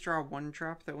they just draw one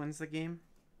drop that wins the game.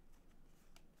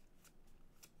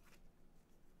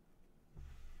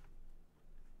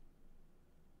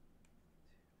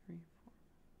 Three,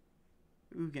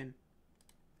 four. Ugin.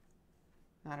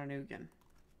 Not an Ugin.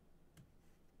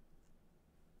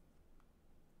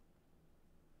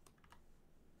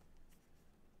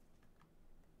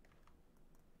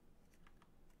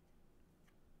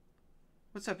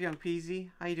 What's up, young Peasy?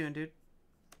 How you doing, dude?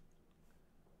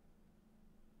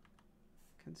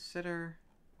 Consider.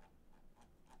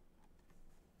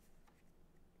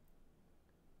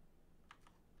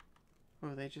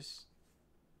 Oh, they just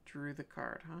drew the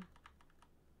card, huh?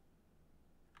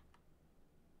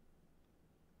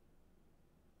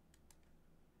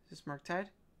 Is this Murktide?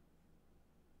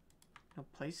 No,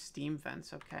 place Steam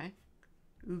Vents, okay.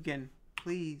 Ugin,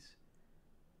 please.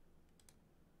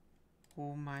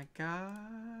 Oh my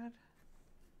god.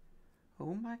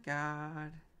 Oh my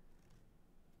god.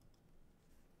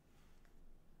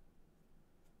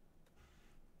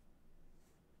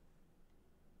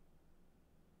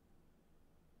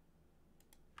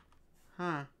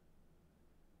 Huh.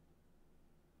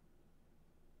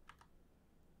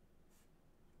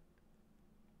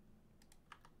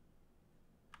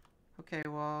 Okay,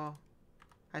 well,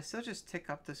 I still just tick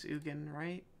up this Ugin,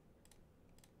 right?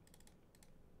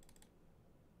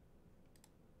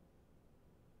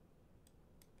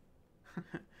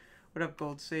 What up,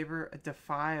 Gold Saber? A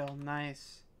Defile,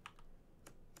 nice.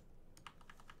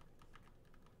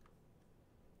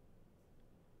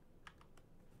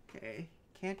 Okay,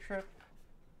 cantrip.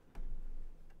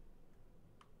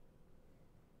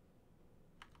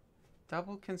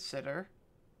 Double Consider.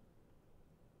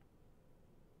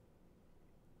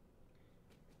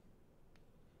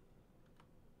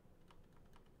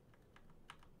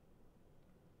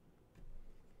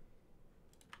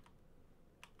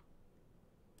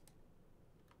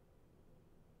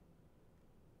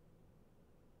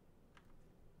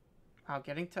 Wow,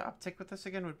 getting to uptick with this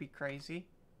again would be crazy.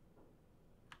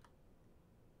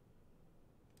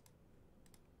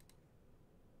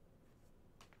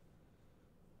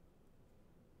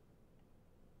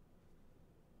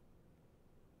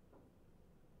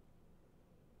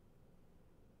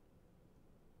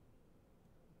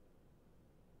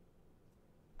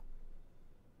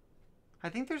 I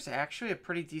think there's actually a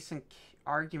pretty decent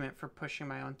argument for pushing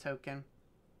my own token.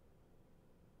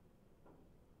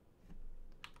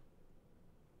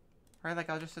 Right,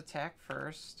 like I'll just attack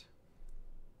first.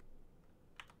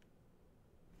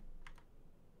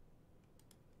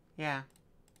 Yeah.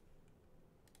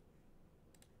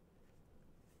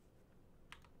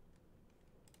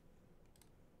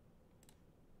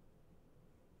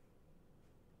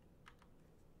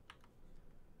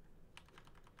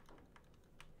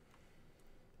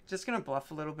 Just gonna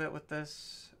bluff a little bit with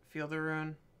this Fielder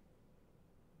Rune.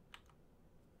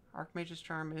 Archmage's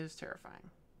Charm is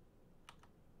terrifying.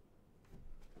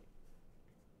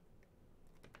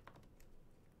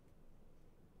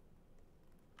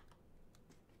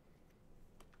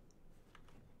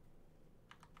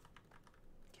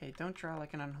 Okay, don't draw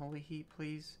like an Unholy Heat,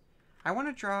 please. I want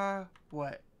to draw,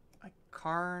 what? Like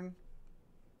Karn?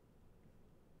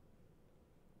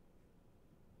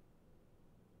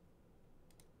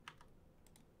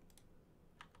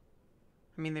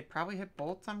 I mean, they probably hit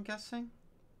bolts, I'm guessing.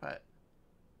 But...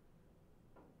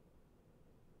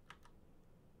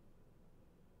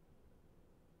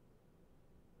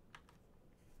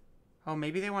 oh,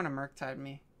 maybe they want to Murktide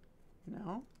me.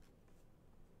 No?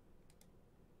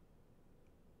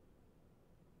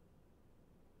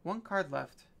 One card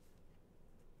left.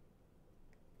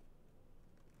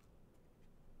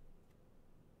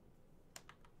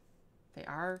 They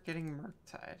are getting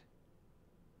Murktide.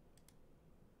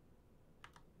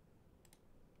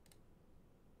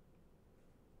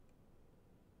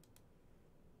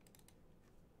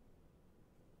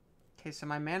 Okay, so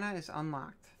my mana is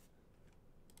unlocked.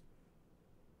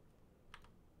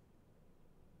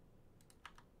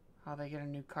 Oh, they get a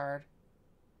new card.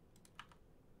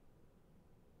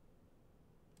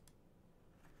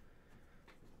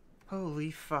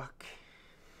 Holy fuck.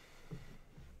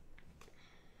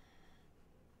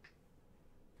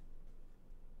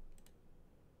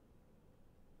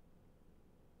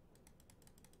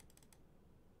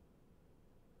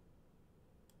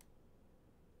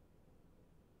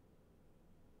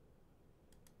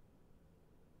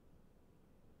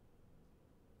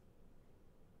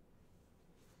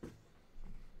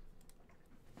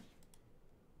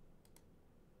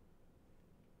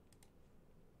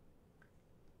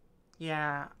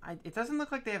 Yeah, it doesn't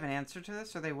look like they have an answer to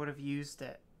this, or they would have used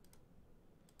it.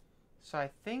 So I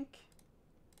think...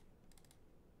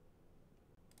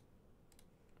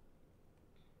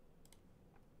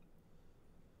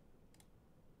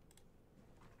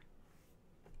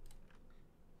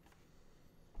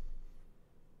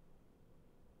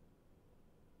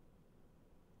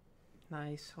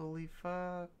 nice, holy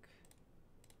fuck.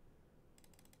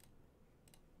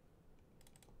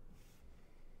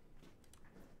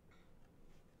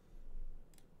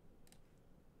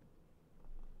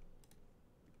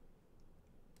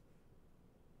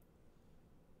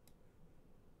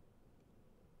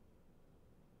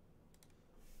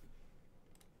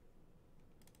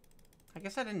 I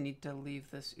guess I didn't need to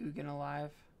leave this Ugin alive.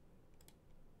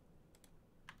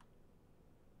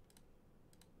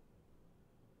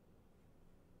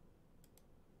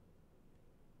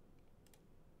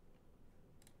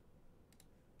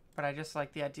 But I just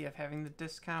like the idea of having the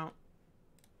discount.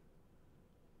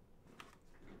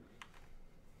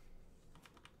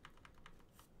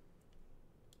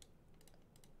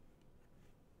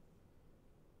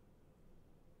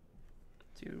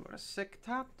 Dude, what a sick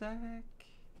top deck.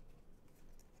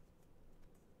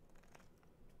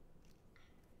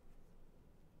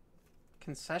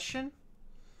 Concession?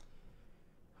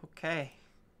 Okay.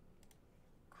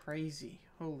 Crazy.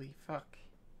 Holy fuck.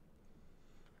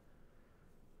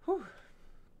 Whew.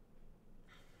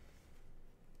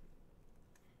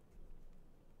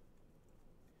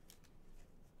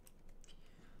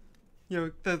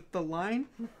 You know, the line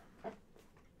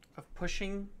of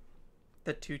pushing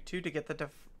the 2/2 to get the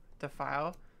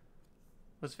defile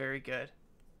was very good.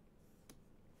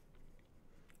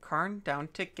 Karn down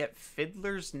tick, get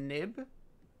Fiddler's Nib?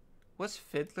 What's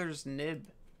Fiddler's Nib?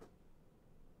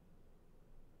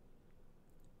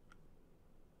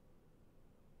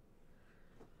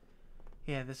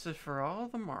 Yeah, this is for all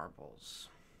the marbles.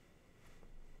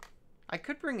 I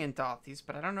could bring in Dothies,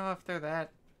 but I don't know if they're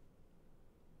that...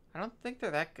 I don't think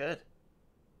they're that good.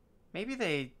 Maybe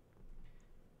they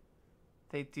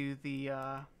do the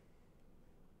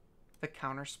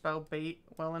counterspell bait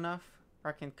well enough. Or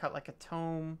I can cut like a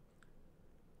tome.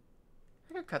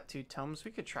 I could cut 2 tomes. We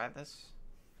could try this.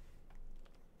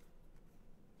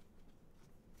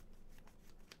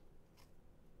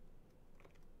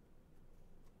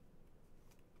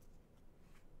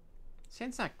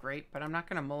 Sand's not great, but I'm not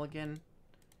gonna mulligan.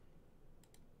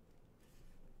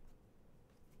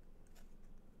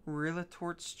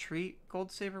 Rillatort's Treat,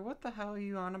 Gold Saber. What the hell are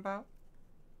you on about?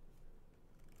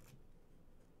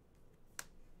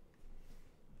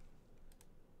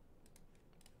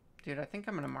 Dude, I think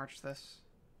I'm gonna march this.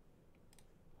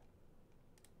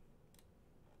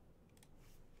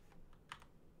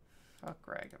 Fuck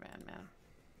Ragavan, man.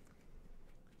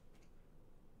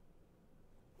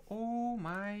 Oh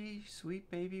my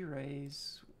sweet baby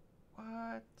rays.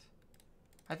 What?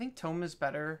 I think Tome is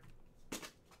better.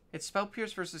 It's Spell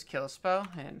Pierce versus Kill Spell,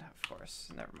 and of course,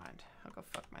 never mind. I'll go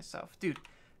fuck myself. Dude,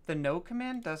 the no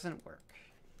command doesn't work.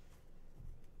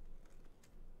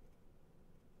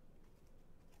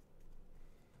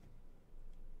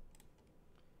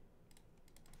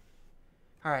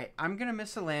 Alright, I'm gonna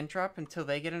miss a land drop until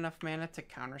they get enough mana to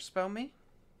counterspell me.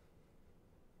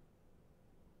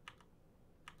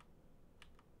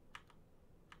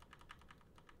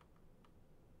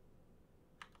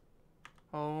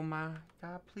 Oh my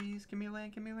god, please give me a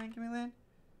land, give me a land, give me a land.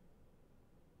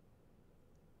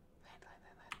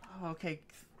 Land. Oh, okay.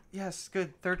 Yes,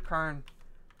 good. Third Karn.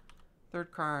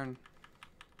 Third Karn.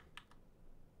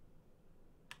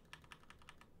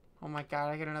 Oh my god,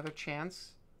 I get another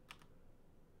chance.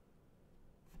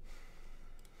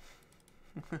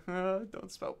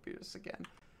 Don't spell Pierce again.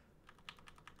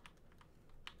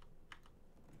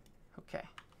 Okay.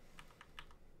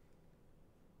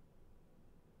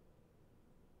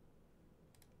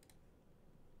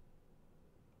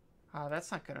 Oh,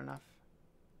 that's not good enough.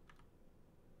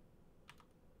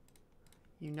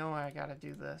 You know I gotta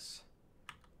do this.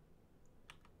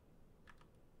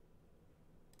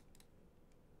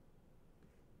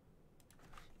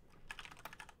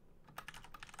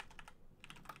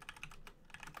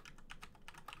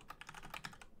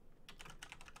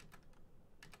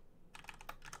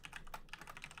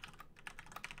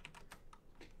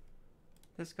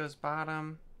 This goes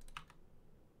bottom.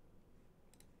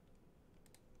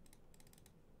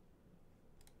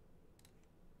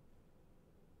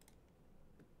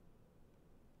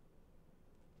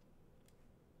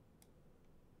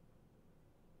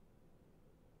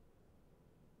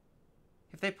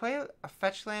 If they play a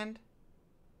fetch land...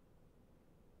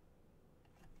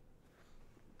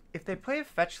 If they play a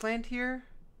fetch land here,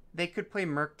 they could play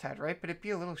Murktide, right? But it'd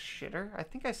be a little shitter. I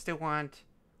think I still want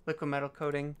Liquid Metal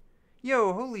Coating.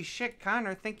 Yo, holy shit,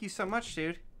 Connor. Thank you so much,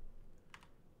 dude.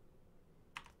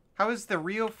 How was the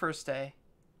real first day?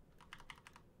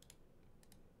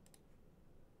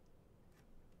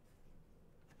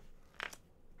 This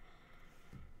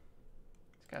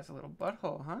guy's a little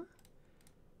butthole, huh?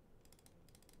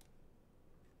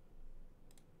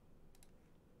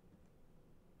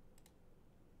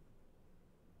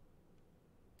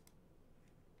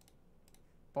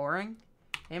 Boring?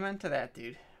 Amen to that,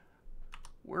 dude.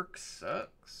 Work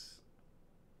sucks.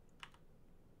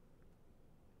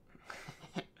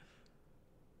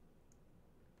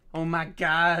 Oh my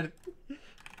god.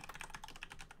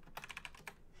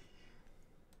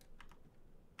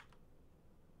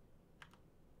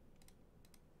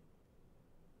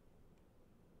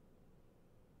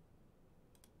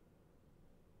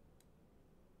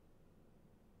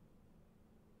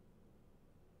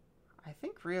 I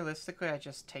think realistically I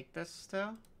just take this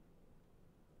still.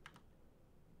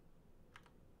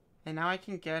 And now I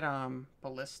can get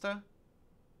Ballista.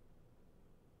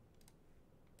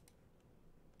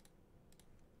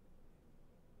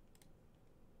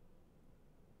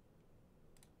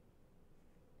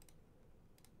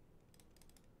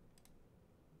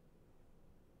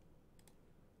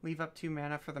 Leave up 2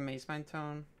 mana for the Maze Mind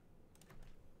Tone.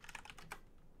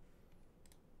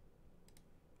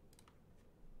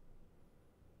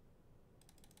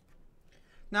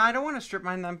 No, I don't want to strip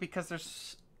mine them because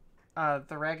there's the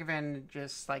Ragavan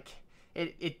just like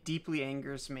it deeply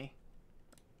angers me.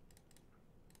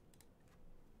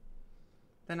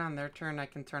 Then on their turn I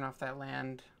can turn off that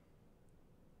land.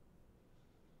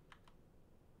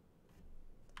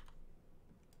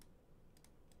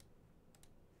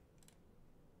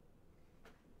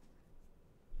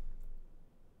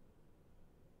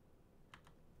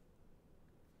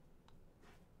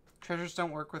 Treasures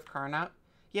don't work with Karn.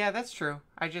 Yeah, that's true.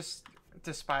 I just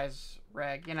despise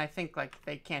Rag, and I think like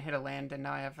they can't hit a land, and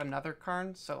now I have another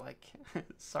Karn, so like,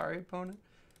 sorry, opponent.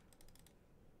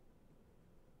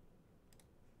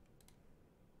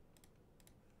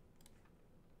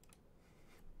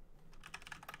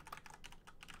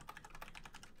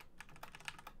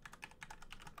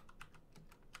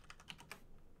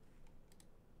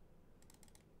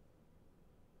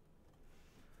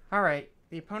 All right,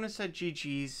 the opponent said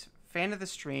GG's. Fan of the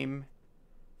stream.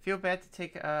 Feel bad to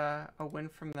take a win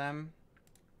from them,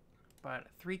 but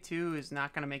 3-2 is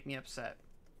not going to make me upset.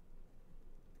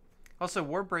 Also,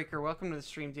 Warbreaker, welcome to the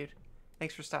stream, dude.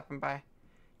 Thanks for stopping by.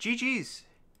 GG's.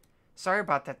 Sorry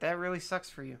about that. That really sucks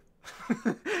for you.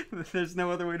 There's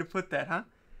no other way to put that, huh?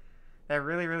 That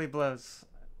really, really blows.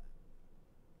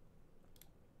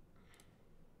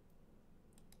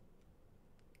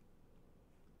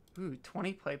 Ooh,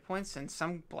 20 play points and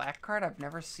some black card I've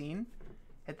never seen.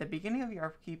 At the beginning of your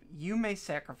upkeep, you may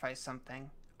sacrifice something.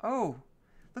 Oh,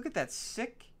 look at that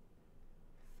sick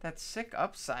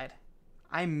upside.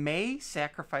 I may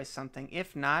sacrifice something.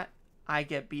 If not, I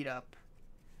get beat up.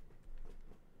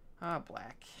 Ah,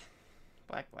 black.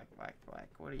 Black.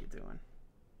 What are you doing?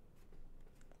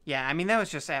 Yeah, I mean, that was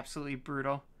just absolutely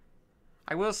brutal.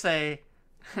 I will say,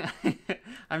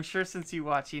 I'm sure since you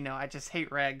watch, you know, I just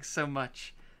hate rags so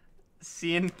much.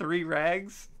 Seeing 3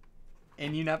 rags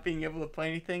and you not being able to play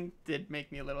anything did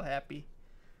make me a little happy.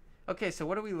 Okay, so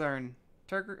what do we learn?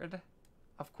 Tergrid.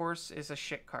 of course, is a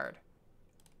shit card.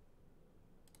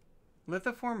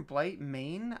 Lithoform Blight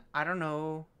main? I don't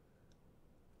know.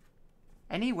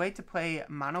 Any way to play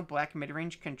mono black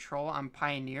midrange control on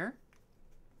Pioneer?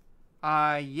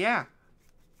 Yeah.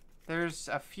 There's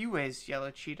a few ways,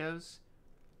 Yellow Cheetos.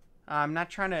 I'm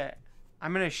not trying to...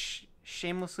 I'm going to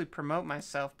shamelessly promote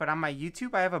myself, but on my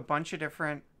YouTube, I have a bunch of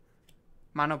different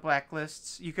mono black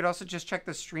lists. You could also just check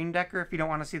the Stream Decker if you don't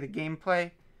want to see the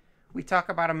gameplay. We talk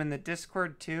about them in the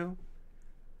Discord, too.